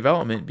pause my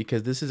development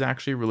because this is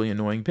actually a really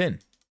annoying pin.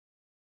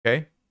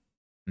 Okay?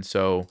 And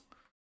so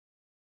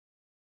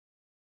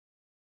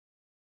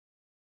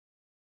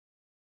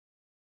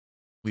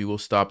we will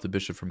stop the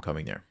bishop from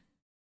coming there.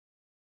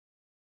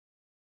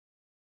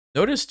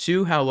 Notice,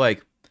 too, how,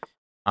 like,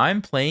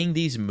 I'm playing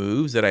these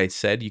moves that I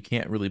said you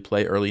can't really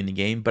play early in the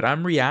game, but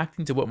I'm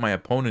reacting to what my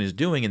opponent is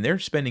doing, and they're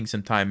spending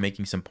some time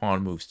making some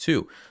pawn moves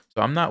too.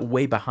 So I'm not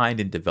way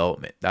behind in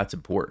development. That's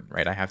important,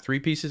 right? I have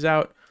 3 pieces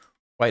out.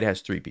 White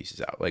has 3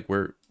 pieces out. Like,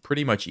 we're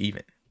pretty much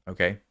even,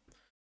 okay?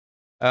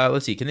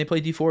 Let's see. Can they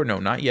play d4? No,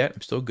 not yet.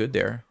 I'm still good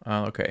there.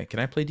 Okay. Can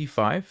I play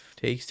d5?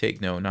 Takes,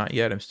 take. No, not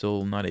yet. I'm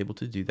still not able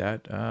to do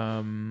that.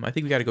 I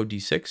think we got to go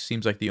d6.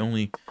 Seems like the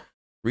only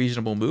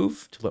reasonable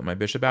move to let my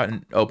bishop out.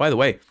 And oh, by the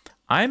way,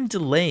 I'm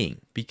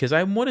delaying because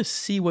I want to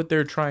see what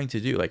they're trying to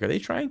do. Like, are they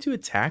trying to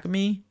attack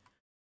me?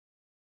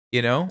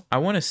 You know, I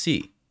want to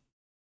see.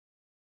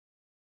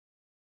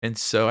 And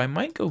so I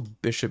might go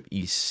bishop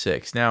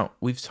e6. Now,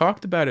 we've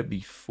talked about it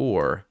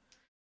before.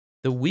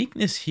 The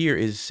weakness here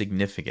is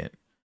significant.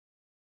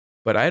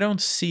 But I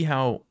don't see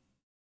how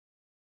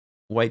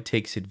white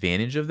takes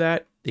advantage of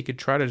that. They could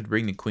try to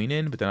bring the queen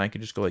in, but then I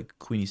could just go like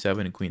queen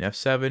e7 and queen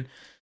f7.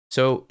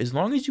 So as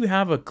long as you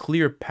have a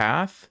clear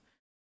path,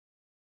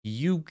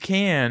 you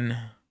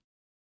can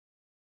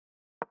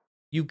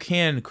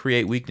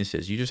create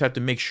weaknesses. You just have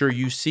to make sure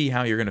you see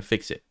how you're going to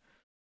fix it.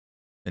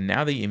 And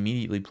now they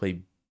immediately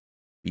play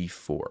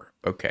b4.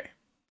 Okay.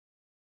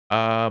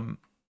 I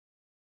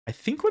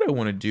think what I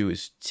want to do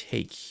is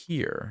take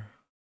here.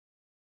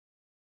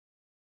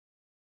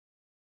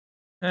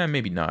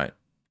 Maybe not,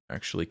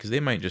 actually, because they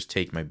might just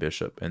take my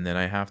bishop, and then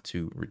I have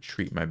to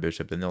retreat my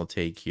bishop, then they'll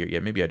take here. Yeah,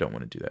 maybe I don't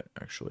want to do that,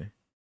 actually.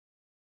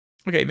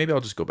 Okay, maybe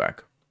I'll just go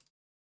back.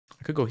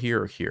 I could go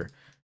here or here.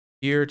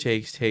 Here,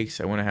 takes,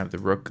 takes. I want to have the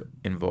rook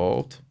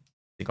involved.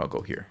 I think I'll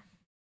go here.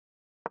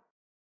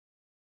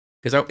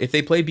 Because if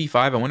they play b5,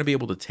 I want to be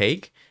able to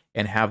take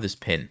and have this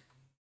pin.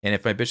 And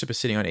if my bishop is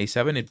sitting on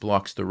a7, it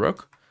blocks the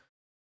rook.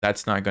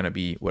 That's not going to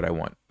be what I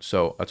want.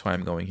 So that's why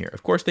I'm going here.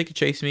 Of course, they could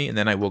chase me, and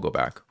then I will go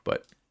back.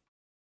 But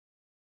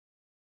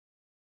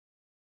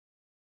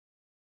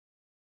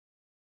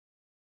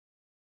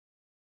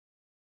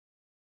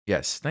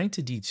yes, knight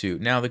to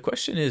d2. Now, the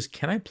question is,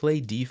 can I play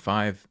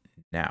d5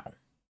 now?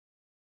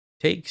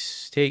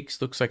 Takes,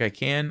 takes. Looks like I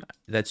can.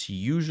 That's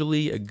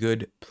usually a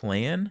good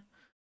plan.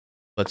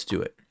 Let's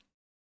do it.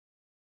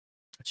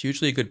 It's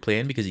usually a good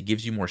plan because it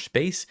gives you more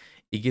space.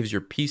 It gives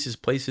your pieces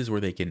places where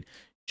they can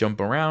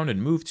jump around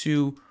and move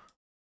to.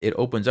 It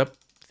opens up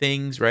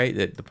things, right,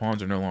 that the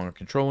pawns are no longer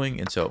controlling.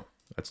 And so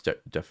that's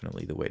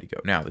definitely the way to go.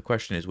 Now, the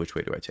question is, which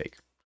way do I take?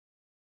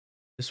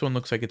 This one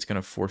looks like it's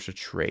going to force a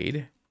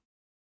trade.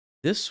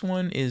 This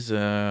one is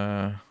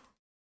not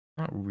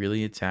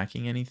really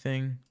attacking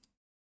anything.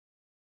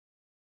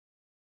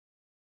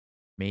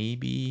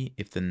 Maybe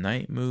if the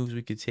knight moves,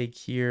 we could take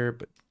here,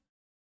 but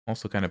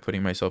also kind of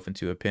putting myself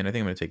into a pin. I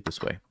think I'm going to take this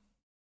way.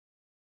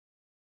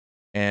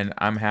 And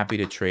I'm happy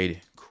to trade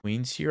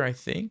queens here, I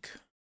think.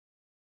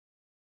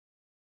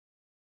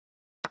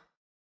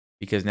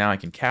 Because now I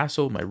can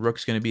castle. My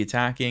rook's going to be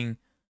attacking.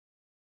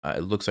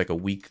 It looks like a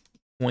weak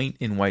point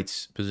in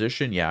white's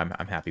position. Yeah,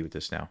 I'm happy with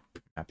this now.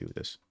 I'm happy with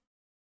this.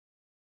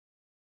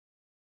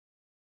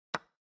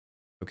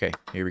 Okay,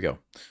 here we go.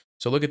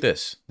 So look at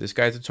this. This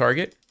guy's a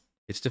target.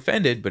 It's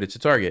defended, but it's a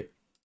target.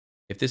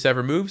 If this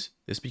ever moves,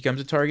 this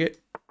becomes a target.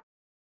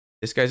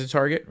 This guy's a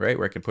target, right?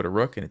 Where I can put a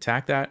rook and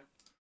attack that.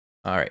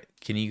 All right.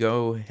 Can he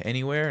go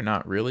anywhere?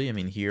 Not really. I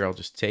mean, here, I'll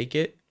just take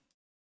it.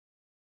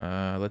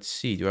 Let's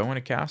see. Do I want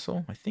to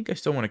castle? I think I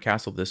still want to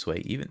castle this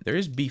way. Even there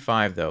is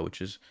b5, though,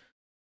 which is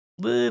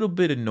a little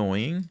bit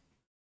annoying.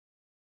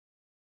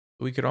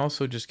 We could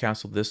also just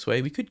castle this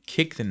way. We could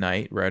kick the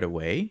knight right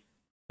away.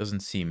 Doesn't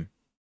seem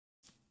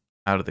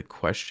out of the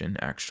question,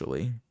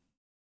 actually.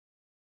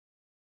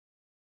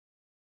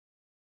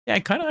 Yeah, I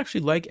kind of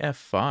actually like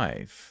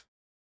f5.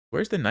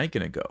 Where's the knight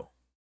going to go?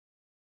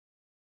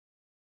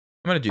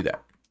 I'm going to do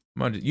that.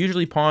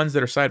 Usually pawns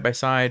that are side by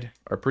side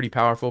are pretty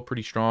powerful,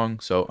 pretty strong.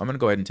 So I'm going to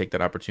go ahead and take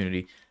that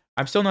opportunity.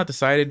 I'm still not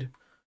decided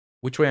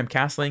which way I'm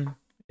castling.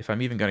 If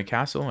I'm even going to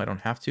castle, I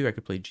don't have to. I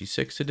could play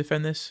g6 to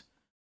defend this.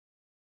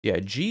 Yeah,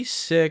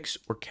 g6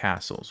 or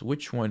castles.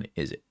 Which one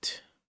is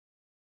it?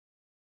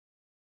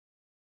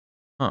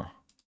 Huh.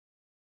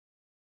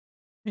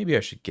 Maybe I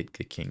should get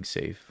the king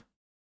safe.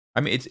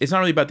 I mean, it's not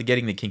really about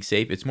getting the king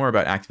safe. It's more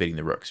about activating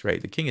the rooks,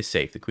 right? The king is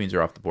safe. The queens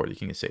are off the board. The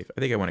king is safe.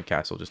 I think I want to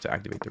castle just to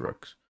activate the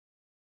rooks.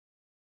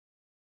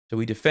 So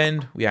we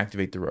defend. We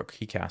activate the rook.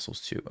 He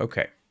castles too.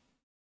 Okay.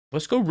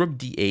 Let's go rook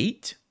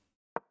d8.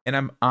 And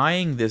I'm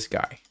eyeing this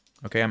guy.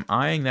 Okay, I'm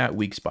eyeing that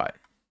weak spot.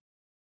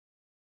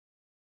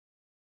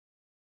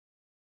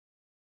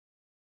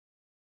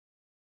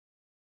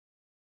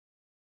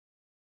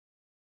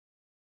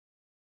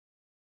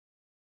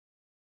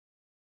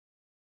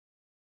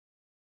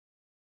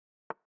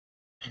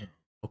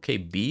 Okay,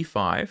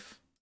 b5.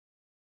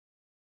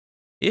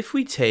 If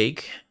we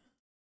take,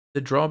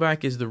 the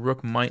drawback is the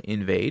rook might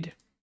invade.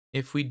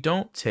 If we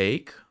don't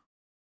take,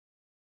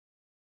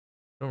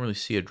 I don't really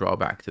see a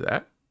drawback to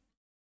that.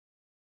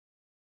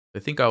 I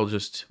think I'll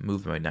just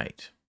move my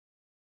knight.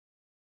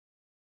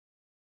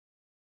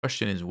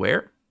 Question is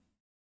where?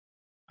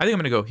 I think I'm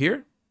going to go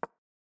here.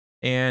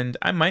 And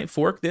I might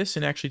fork this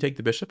and actually take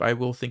the bishop. I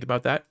will think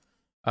about that.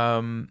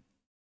 But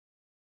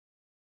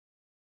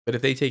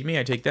if they take me,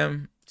 I take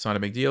them. It's not a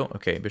big deal.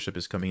 Okay, bishop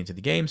is coming into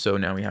the game. So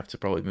now we have to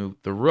probably move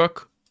the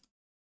rook.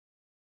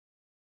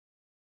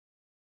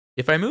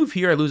 If I move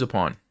here, I lose a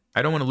pawn.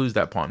 I don't want to lose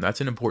that pawn.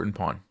 That's an important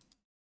pawn.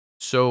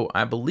 So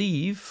I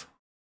believe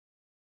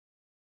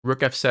rook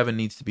f7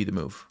 needs to be the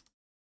move.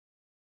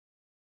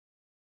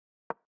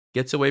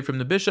 Gets away from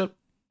the bishop.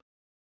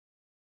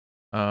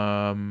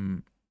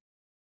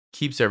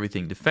 Keeps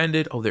everything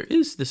defended. Oh, there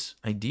is this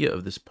idea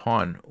of this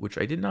pawn, which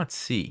I did not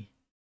see.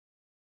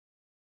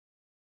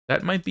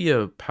 That might be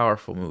a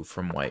powerful move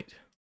from white.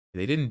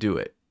 They didn't do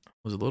it. I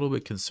was a little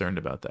bit concerned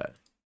about that.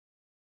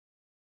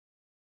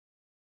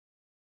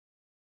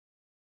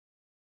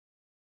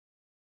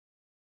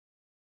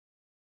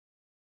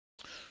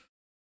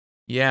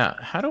 Yeah,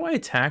 how do I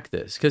attack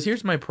this? Because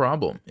here's my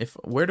problem.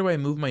 Where do I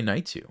move my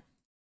knight to?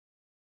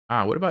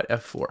 Ah, what about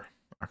f4,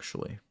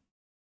 actually?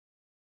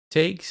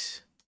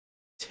 Takes.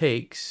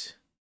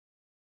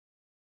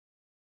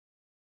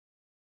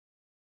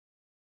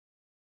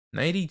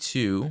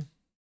 92.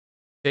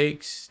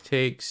 Takes.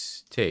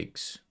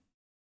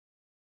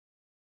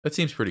 That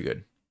seems pretty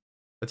good.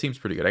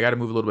 I got to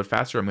move a little bit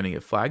faster. I'm going to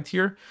get flagged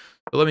here.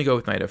 So let me go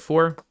with knight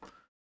f4.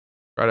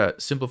 Try to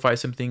simplify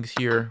some things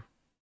here.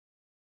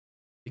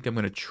 I think I'm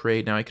going to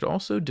trade. Now, I could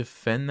also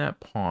defend that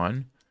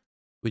pawn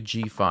with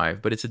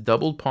g5, but it's a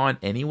doubled pawn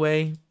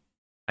anyway.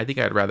 I think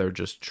I'd rather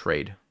just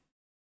trade.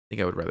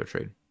 I would rather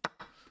trade.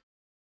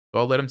 So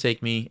I'll let him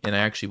take me, and I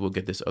actually will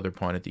get this other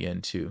pawn at the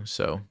end too.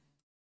 So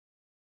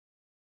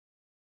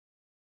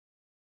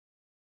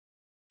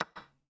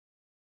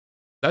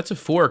that's a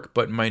fork,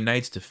 but my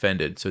knight's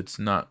defended, so it's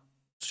not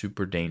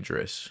super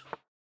dangerous.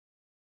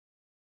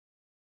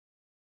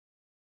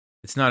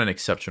 It's not an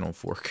exceptional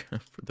fork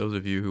for those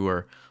of you who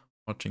are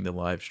watching the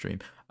live stream.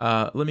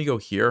 Let me go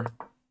here.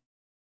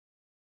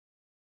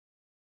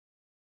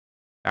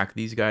 Back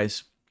these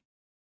guys.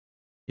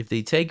 If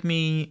they take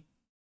me,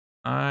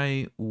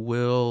 I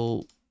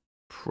will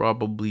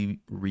probably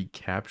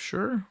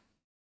recapture.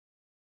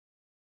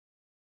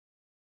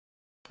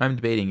 I'm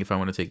debating if I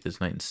want to take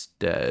this knight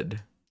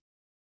instead.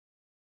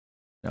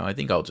 No, I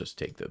think I'll just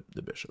take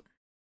the bishop.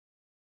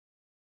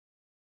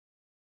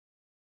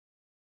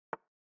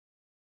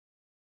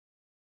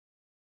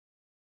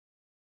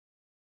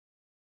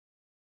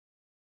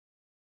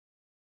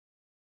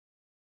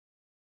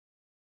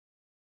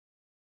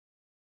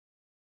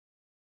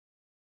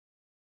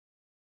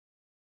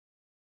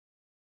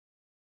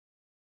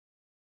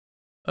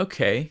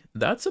 Okay,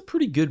 that's a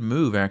pretty good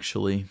move,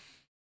 actually.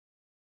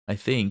 I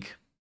think.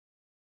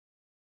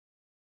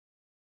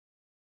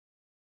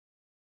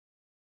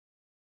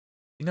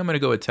 I'm going to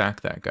go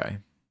attack that guy.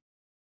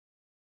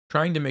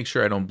 Trying to make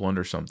sure I don't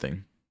blunder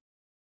something.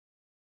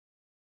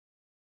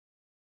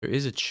 There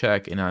is a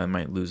check, and I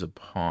might lose a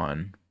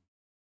pawn.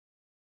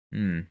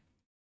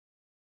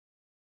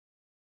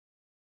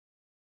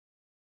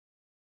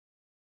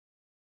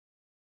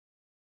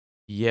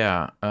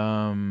 Yeah,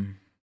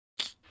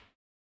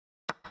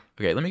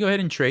 okay, let me go ahead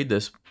and trade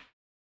this.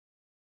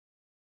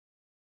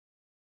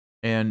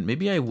 And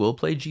maybe I will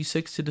play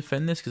g6 to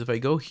defend this, because if I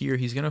go here,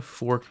 he's going to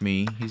fork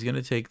me. He's going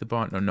to take the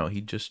pawn. No,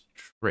 he just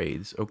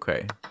trades.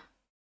 Okay.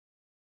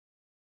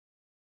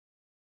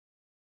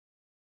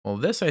 Well,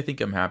 this I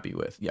think I'm happy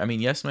with. I mean,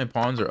 yes, my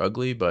pawns are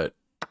ugly, but...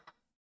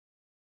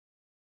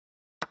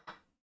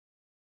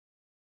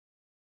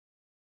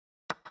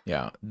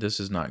 Yeah, this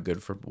is not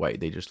good for white.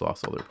 They just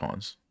lost all their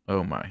pawns.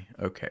 Oh my.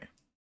 Okay.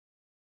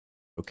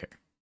 Okay.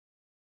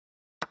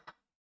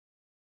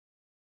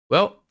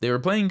 Well, they were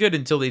playing good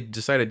until they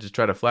decided to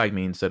try to flag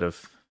me instead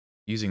of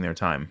using their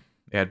time.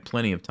 They had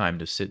plenty of time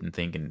to sit and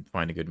think and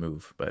find a good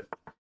move, but...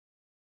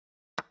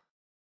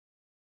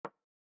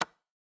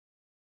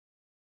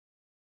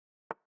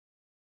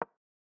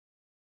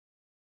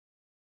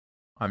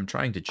 I'm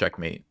trying to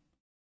checkmate.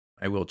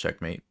 I will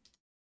checkmate.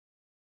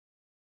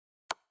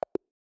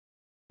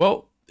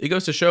 Well, it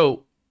goes to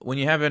show, when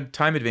you have a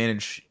time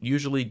advantage,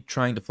 usually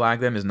trying to flag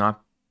them is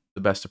not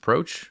the best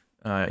approach.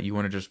 You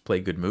want to just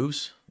play good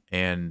moves,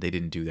 and they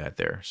didn't do that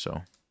there,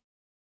 so...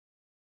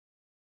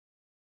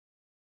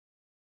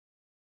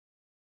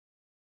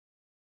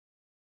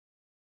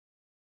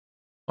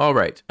 All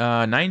right,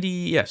 90,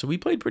 yeah, so we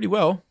played pretty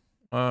well.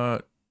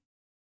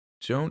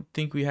 Don't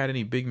think we had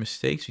any big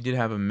mistakes. We did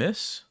have a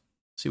miss.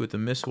 Let's see what the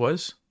miss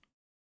was.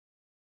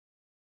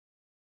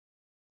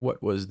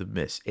 What was the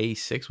miss?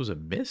 A6 was a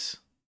miss?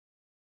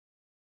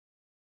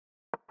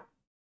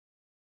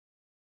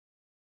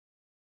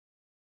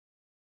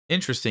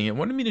 Interesting. It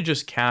wanted me to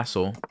just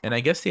castle, and I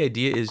guess the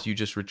idea is you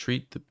just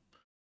retreat the...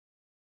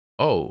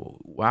 Oh,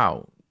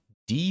 wow.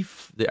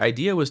 The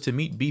idea was to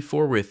meet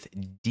b4 with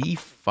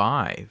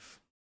d5.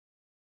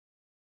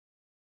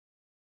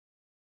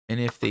 And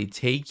if they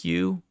take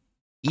you,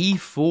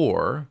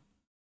 e4,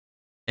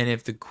 and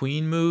if the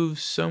queen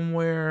moves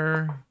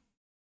somewhere,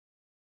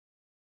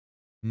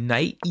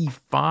 knight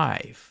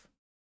e5.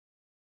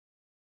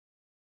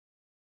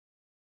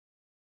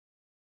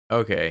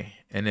 Okay,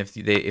 and if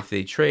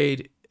they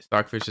trade,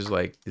 Stockfish is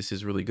like, this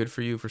is really good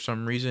for you for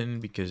some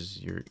reason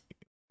because you're...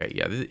 Okay,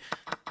 yeah, this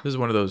is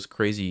one of those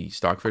crazy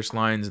Stockfish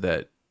lines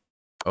that...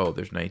 Oh,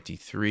 there's knight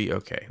d3.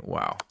 Okay,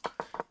 wow.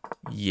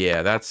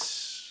 Yeah,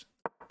 that's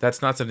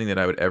not something that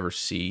I would ever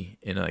see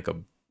in like a...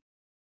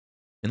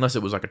 Unless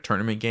it was like a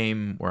tournament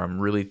game where I'm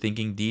really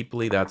thinking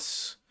deeply,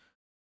 that's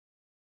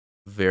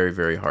very,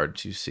 very hard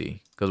to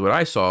see. Because what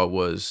I saw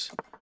was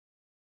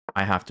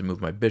I have to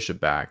move my bishop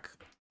back.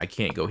 I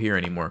can't go here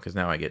anymore because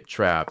now I get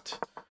trapped.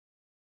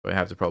 So I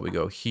have to probably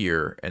go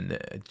here, and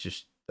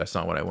just that's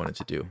not what I wanted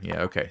to do.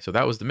 Yeah, okay. So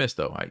that was the miss,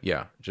 though.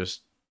 Yeah,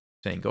 just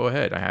saying, go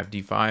ahead. I have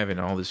d5 and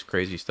all this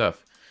crazy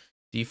stuff.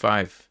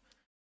 d5,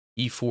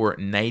 e4,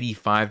 knight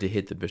e5 to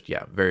hit the bishop.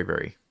 Yeah, very,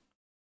 very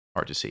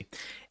hard to see.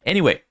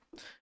 Anyway,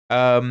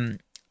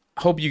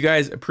 hope you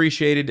guys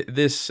appreciated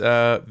this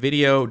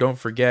video. Don't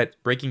forget,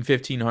 Breaking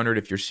 1500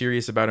 if you're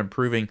serious about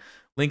improving.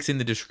 Links in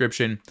the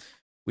description.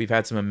 We've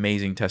had some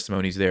amazing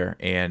testimonies there,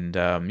 and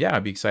yeah,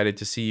 I'd be excited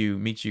to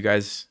meet you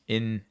guys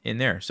in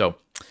there. So,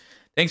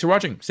 thanks for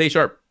watching. Stay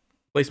sharp,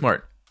 play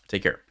smart,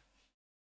 take care.